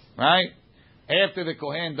 Right? After the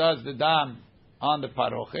kohen does the dam on the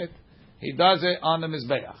parochet, he does it on the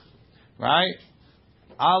mizbeach. Right?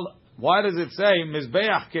 Why does it say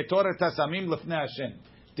Mizbeach ketoret hasamim lefnei Hashem?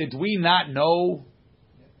 Did we not know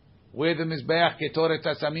where the Mizbeach ketoret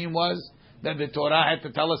hasamim was? That the Torah had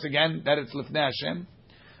to tell us again that it's lefnei Hashem.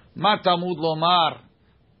 Ma tamud lomar.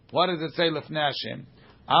 What does it say lefnei Hashem?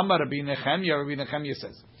 Amar Rabbi Nechemya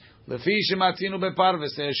says, Lefi shematzinu bepar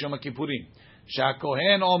v'seh Yom HaKippurim.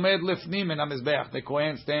 Sha'kohen omed lefnim min ha-mizbeach. The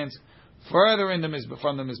Kohen stands further in the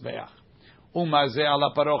from the Mizbeach. Umazeh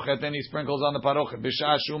ala parochet, and he sprinkles on the parochet.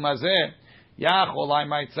 B'sha'ah shumazeh, yachol, I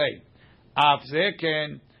might say. Af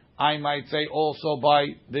zeken, I might say also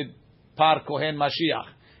by the par Kohen Mashiach.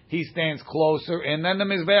 He stands closer, and then the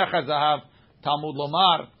Mizbeach hazahav, Talmud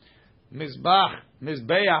lomar, Mizbeach,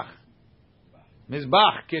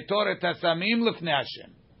 ketoret hasamim lefnei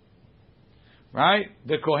Hashem. Right?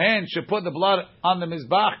 The Kohen should put the blood on the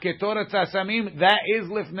Mizbeach, ketoret hasamim, that is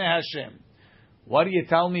lefnei Hashem. What do you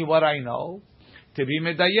tell me what I know? To be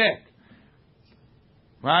medayek.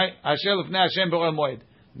 Right? Asher lefnei Hashem be'ohel moed.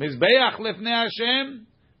 Mizbeach lefnei Hashem,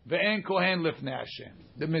 ve'en kohen lefnei Hashem.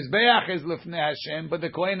 The Mizbeach is lefnei Hashem, but the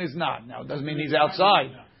Kohen is not. Now, it doesn't mean he's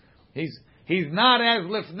outside. He's not as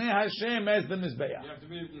lefnei Hashem as the Mizbeach.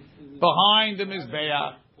 Behind the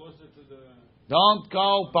Mizbeach. Don't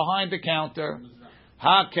go behind the counter.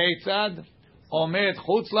 Ha ketzad omed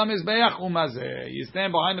chutz la Mizbeach umazeh. You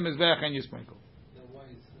stand behind the Mizbeach and you sprinkle.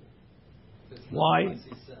 Why?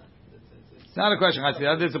 It's not a question. I see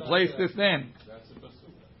there's a place to stand.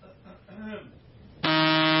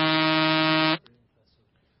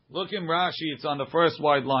 Look in Rashi. It's on the first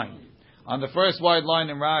wide line. On the first wide line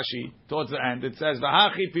in Rashi, towards the end, it says,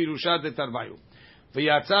 "V'hachi pirusha detarvayu,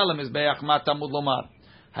 v'yatza lemizbeach ma tamud lomar,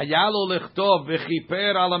 hayalo lichtov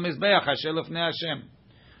v'chiper ala mizbeach asher lefnei Hashem,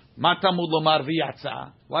 Matamud lomar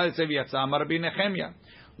v'yatsa. Why did it say v'yatsa? Amar Rabbi Nechemia.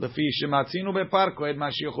 Lefi shematzinu bepar kohen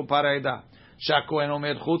mashiach u'parayda. Shakohen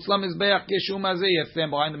omed chutz lamizbeach keshum hazeh. He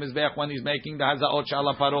stands behind the mizbeach when he's making the hazaot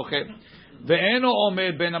shala parochet. Ve'eno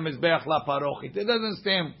omed ben hamizbeach la parochet. It doesn't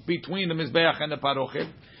stand between the mizbeach and the parochet.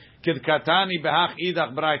 Kidkatani behach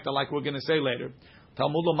idach braita, like we're going to say later.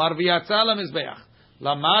 Talmud lomar v'yatsa lamizbeach.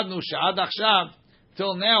 Lamadnu she'ad achshav.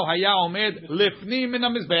 Till now, haya omed lifni min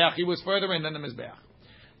hamizbeach. He was further in than the mizbeach.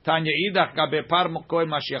 Tanya idach gabe par kohen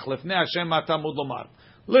mashiach lifnei Hashem matamud lomar.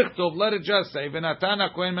 Lichtov, let it just say v'natana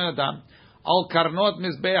kohen ben adam al karnot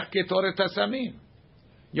mizbeach ketoret hasamim.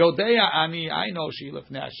 Yodea ani, I know she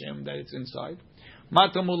lifnei Hashem, that it's inside.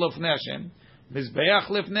 Matamud lifnei Hashem. Mizbeach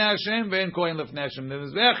lifnei Hashem ve'en kohen lifnei Hashem. The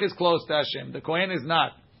mizbeach is close to Hashem. The kohen is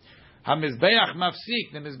not. HaMizbeach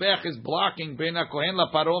mafsik. The mizbeach is blocking ben kohen la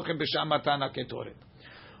parochet b'sham matana ketoret.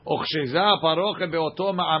 Ochsheza parochet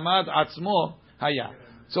beoto ma'amad atzmo haya.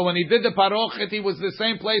 So when he did the parochet, he was the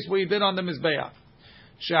same place where he did on the mizbeach.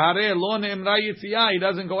 Shehare lo ne'emra yitziyah, he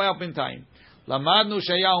doesn't go out in time. Lamadnu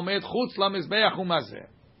sheya omed chutz lamizbeach umazeh.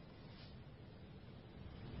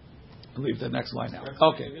 I'll leave the next line now.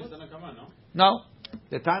 Okay. No,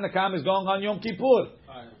 the Tanakam is going on Yom Kippur.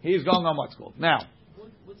 He's going on what's called now.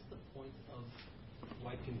 What's the point of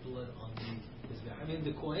wiping blood on the mizbeach? I mean,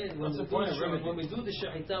 the kohen. When we do the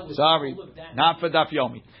shechita, we sorry, not for Daf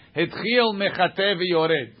Yomi. Hitchil mechate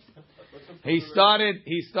v'yored. He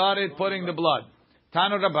started putting the blood.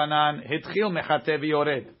 Tanu Rabbanan, hitchil mechate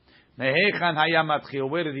v'yored. Mehechan haya matchil.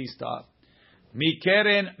 Where did he start?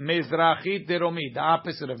 Mikeren mezrachit deromit, the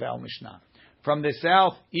opposite of El Mishnah. From the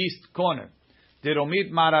southeast corner.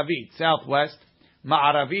 Deromit ma'aravit, southwest.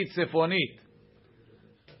 Ma'aravit sefonit.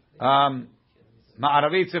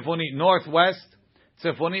 Ma'aravit sefonit, northwest.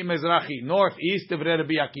 Sefonit mezrachi, northeast of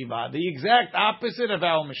Rabbi Akiva. The exact opposite of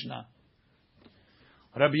our Mishnah.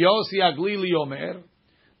 Rabbi Yossi Aglili Omer.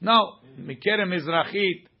 No, Mikere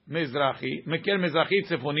Mizrachit, Mikere Mizrachit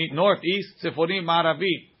Sefonit, northeast, Sefonit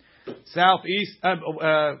Ma'aravit, southeast,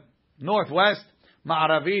 northwest,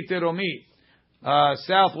 Ma'aravit Teromi,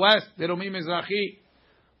 southwest, Teromi Mizrachi,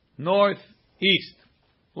 northeast,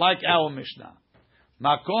 like our Mishnah.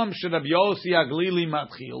 Makom Rabbi Yossi Aglili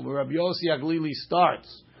Matchil, where Rabbi Yossi Aglili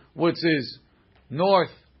starts, which is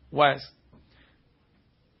northwest.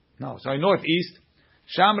 Northeast.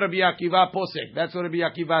 Sham Rabbi Akiva posek. That's where Rabbi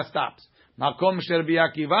Akiva stops. Makom Rabbi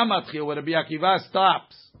Akiva Matchil, where Rabbi Akiva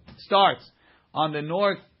starts on the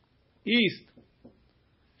northeast.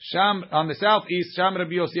 Sham on the southeast. Sham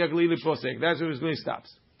Rabbi Yossi Aglili posek. That's where his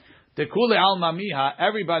stops. Tekule al mamiha.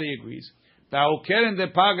 Everybody agrees. Ba'ukeren de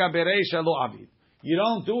paga bereisha lo avid. You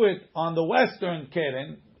don't do it on the western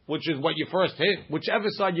keren, which is what you first hit, whichever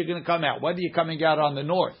side you're going to come out, whether you're coming out on the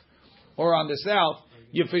north or on the south,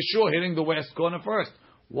 you're for sure hitting the west corner first.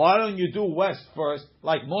 Why don't you do west first,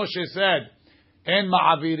 like Moshe said, En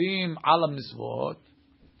ma'avirim ala mizvot,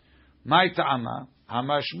 my ta'ama,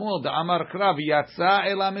 hamashmul da'amar krav, yatsa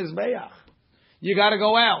ela mizbeach. You got to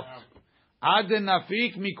go out. Ad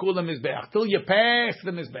nafik mikula mizbeach, till you pass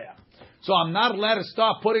the mizbeach. So I'm not allowed to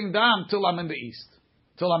start putting down till I'm in the east,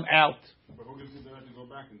 till I'm out. But who gives you the right to go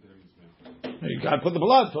back into the mizbeach? You got to put the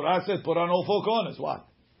blood. Torah said put on all four corners. What?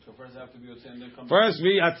 So first I have to be Yotze and then come first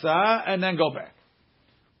v'yatza and then go back.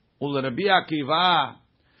 Ul Rabbi Akiva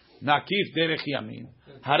nakif derech yamin.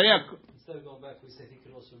 Instead of going back, we said he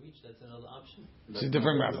could also reach. That's another option. It's a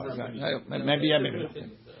different rabbi. Maybe not.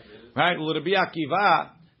 Right? Ul Rabbi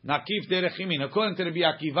Akiva nakif derech yamin. According to Rabbi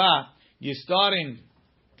Akiva, you're starting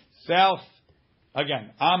south.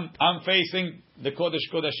 Again, I'm facing the Kodesh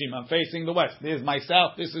Kodashim. I'm facing the west. This is my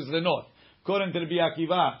south. This is the north. According to Rabbi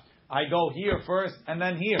Akiva, I go here first and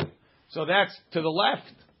then here. So that's to the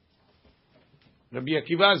left. Rabbi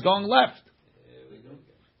Akiva is going left.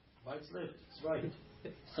 It's left.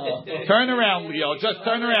 It's right. Turn around, Leo. Just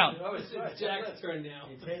turn around. Jack's turn now.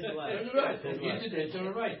 Turn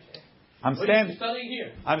right. I'm standing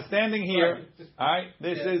here. I'm standing here. All right.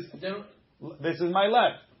 This is my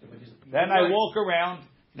left. Then I walk around.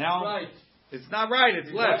 Now Right. it's not right.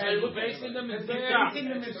 It's left. You're facing the Mizbeach. Facing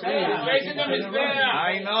the Mizbeach.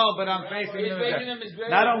 I know, but I'm facing You're facing the the Mizbeach.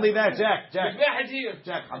 Not only that, Jack. Mizbeach is here.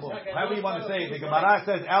 Jack, however you want to say it. The Gemara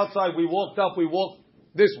says outside we walked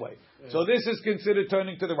this way. So this is considered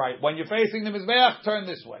turning to the right. When you're facing the Mizbeach, turn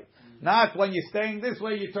this way. Not when you're staying this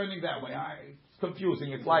way, you're turning that way. It's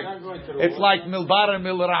confusing. It's like Milbar and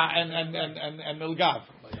Milra and Milgav.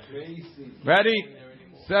 Ready?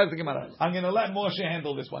 Says the Gemara. I'm going to let Moshe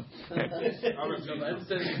handle this one. Says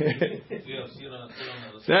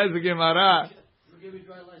the Gemara.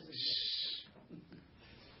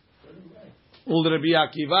 Ul Rabbi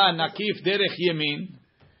Akiva nakif derech yamin.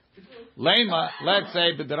 Lema, let's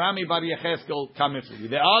say, but Rami Bar Yecheskel Kamifli.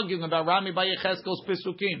 They're arguing about Rami Bar Yecheskel's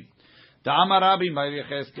Pesukim. The Amar Rabbi Bar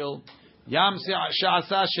Yecheskel, Yam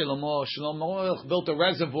Sha'asa Shlomo. Shlomo built a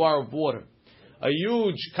reservoir of water, a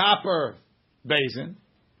huge copper basin,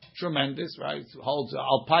 tremendous, right? It holds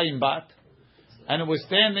alpayim bat, and it was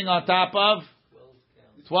standing on top of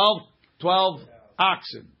 12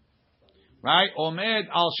 oxen, right? Omed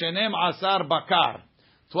al shenem asar bakar,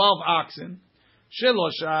 12 oxen.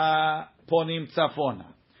 Shilosha ponim tzafona.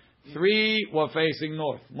 3 were facing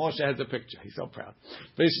north. Moshe has a picture. He's so proud.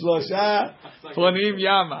 Vishlosha ponim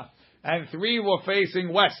yama. And 3 were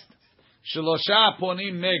facing west. Shilosha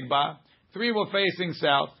ponim megba. 3 were facing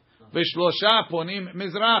south. Vishlosha ponim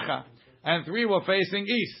mizracha. And 3 were facing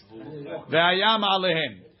east. Ve'ayam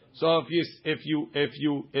alehem. So if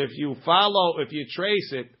you follow, if you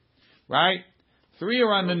trace it, right? 3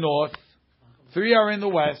 are on the north, 3 are in the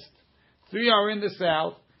west, 3 are in the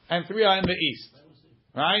south, and 3 are in the east.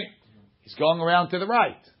 Right? He's going around to the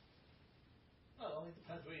right.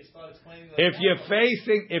 If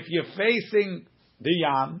you're facing the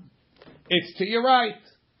Yam, it's to your right.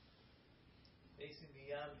 Facing the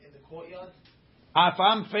Yam in the courtyard? If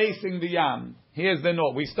I'm facing the Yam, here's the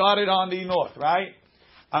north. We started on the north, right?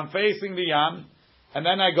 I'm facing the Yam, and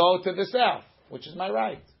then I go to the south, which is my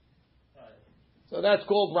right. So that's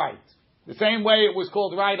called right. The same way it was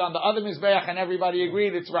called right on the other Mizbeach, and everybody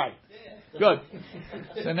agreed it's right. Good.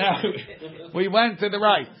 So now we went to the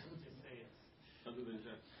right.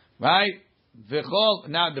 Right?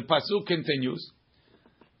 Now the pasuk continues.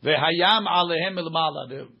 V'hayam alehem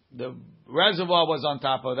ilmala. The reservoir was on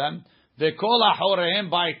top of them. V'kol achorehem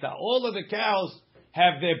baita. All of the cows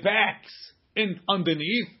have their backs in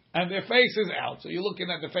underneath and their faces out. So you're looking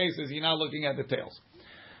at the faces. You're not looking at the tails.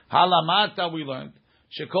 Halamata, we learned.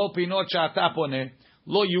 Shekol pinot she'ata poneh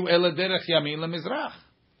lo yu ela derech yamin lemizrach.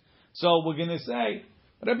 So we're going to say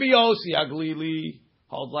Rabbi Yossi Aglili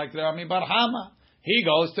holds like the Rami Bar Hama. He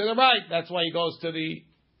goes to the right. That's why he goes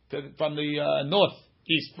from the north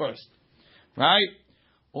east first, right?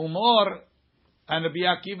 Umor and Rabbi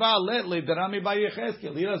Akiva lately the Rami Bar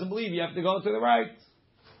Yecheskel. He doesn't believe you have to go to the right.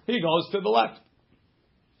 He goes to the left.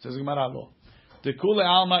 Says Gemara Lo. Tekule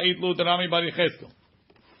alma itlu the Rami Bar Yecheskel.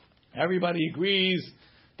 Everybody agrees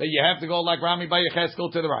that you have to go like Rami Bar Yecheskel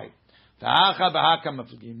to the right. Ta'acha b'haka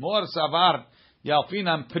mafligim. Mor savar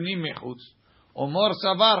yalfinam pnim mechutz. Or mor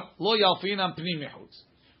savar lo yalfinam pnim mechutz.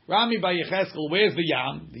 Rami Bar Yecheskel, where's the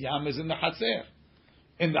Yam? The Yam is in the Hatzer.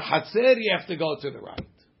 In the Hatzer, you have to go to the right.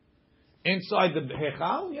 Inside the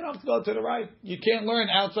Hechal, you don't have to go to the right. You can't learn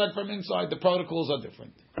outside from inside. The protocols are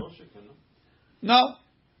different. No,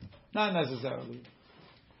 not necessarily.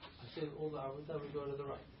 I said all the Avodah we go to the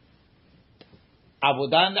right.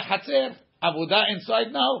 Avodah in the Hatzer. Avodah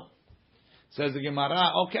inside, no. Says the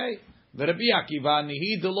Gemara, okay. The Rabbi Akiva,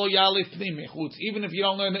 nihi delo yalif pnim mechutz. Even if you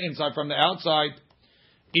don't learn the inside from the outside,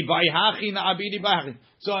 ibai hachi na abidi bachi.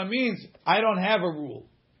 So it means I don't have a rule.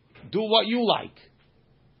 Do what you like.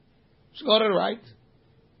 Just go to the right.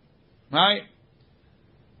 Right?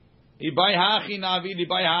 Ibai hachi na avid,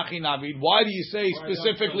 ibai hachi na avid. Why do you say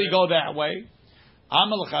specifically go that way?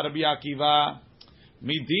 Amal Rabbi Akiva,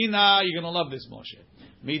 midina, you're going to love this, Moshe.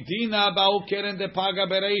 Midina ba'u keren de paga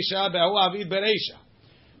bereisha ba'u avid bereisha.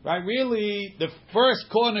 Right? Really, the first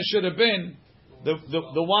corner should have been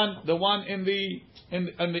the one in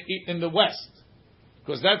the west,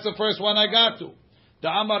 because that's the first one I got to. The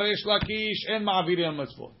Amar Reish Lakish and Ma'aviri al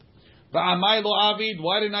Mitzvot. Ba'amai lo avid.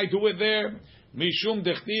 Why didn't I do it there? Mishum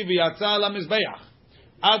dechtiv v'yatza la mizbeach.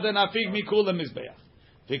 Adan afig mikul la mizbeach.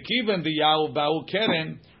 V'kiven the yahu ba'u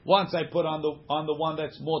keren. Once I put on the one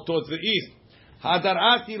that's more towards the east.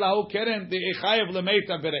 Hadarati lahu keren the echayev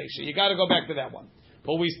lemeita bereisha. You got to go back to that one.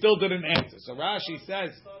 But we still didn't answer. So Rashi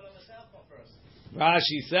says that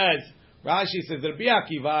Rabbi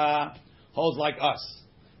Akiva holds like us,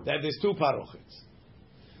 that there's 2 parochets.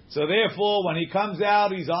 So therefore, when he comes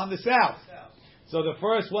out, he's on the south. So the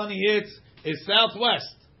first one he hits is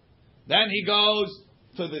southwest. Then he goes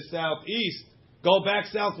to the southeast. Go back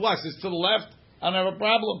southwest. It's to the left. I don't have a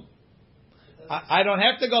problem. I don't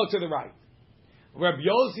have to go to the right. Rabbi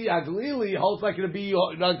Yossi Aglili holds like Rabbi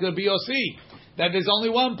Yossi, that there's only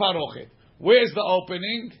one parochet. Where's the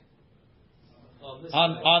opening?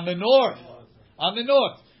 On the north. On the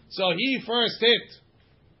north. So he first hit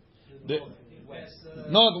the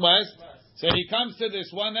northwest. So he comes to this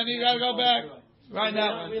one, then he got to go back. Right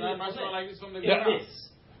now.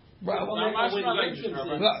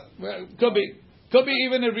 Could be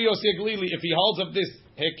even in Rio Siglili, if he holds up this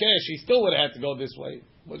Hekesh, he still would have had to go this way.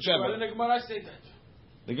 Whichever. The Gemara say that.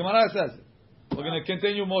 The Gemara says it. We're going to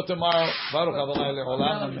continue more tomorrow. Baruch Adonai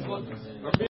le'olam. Amen.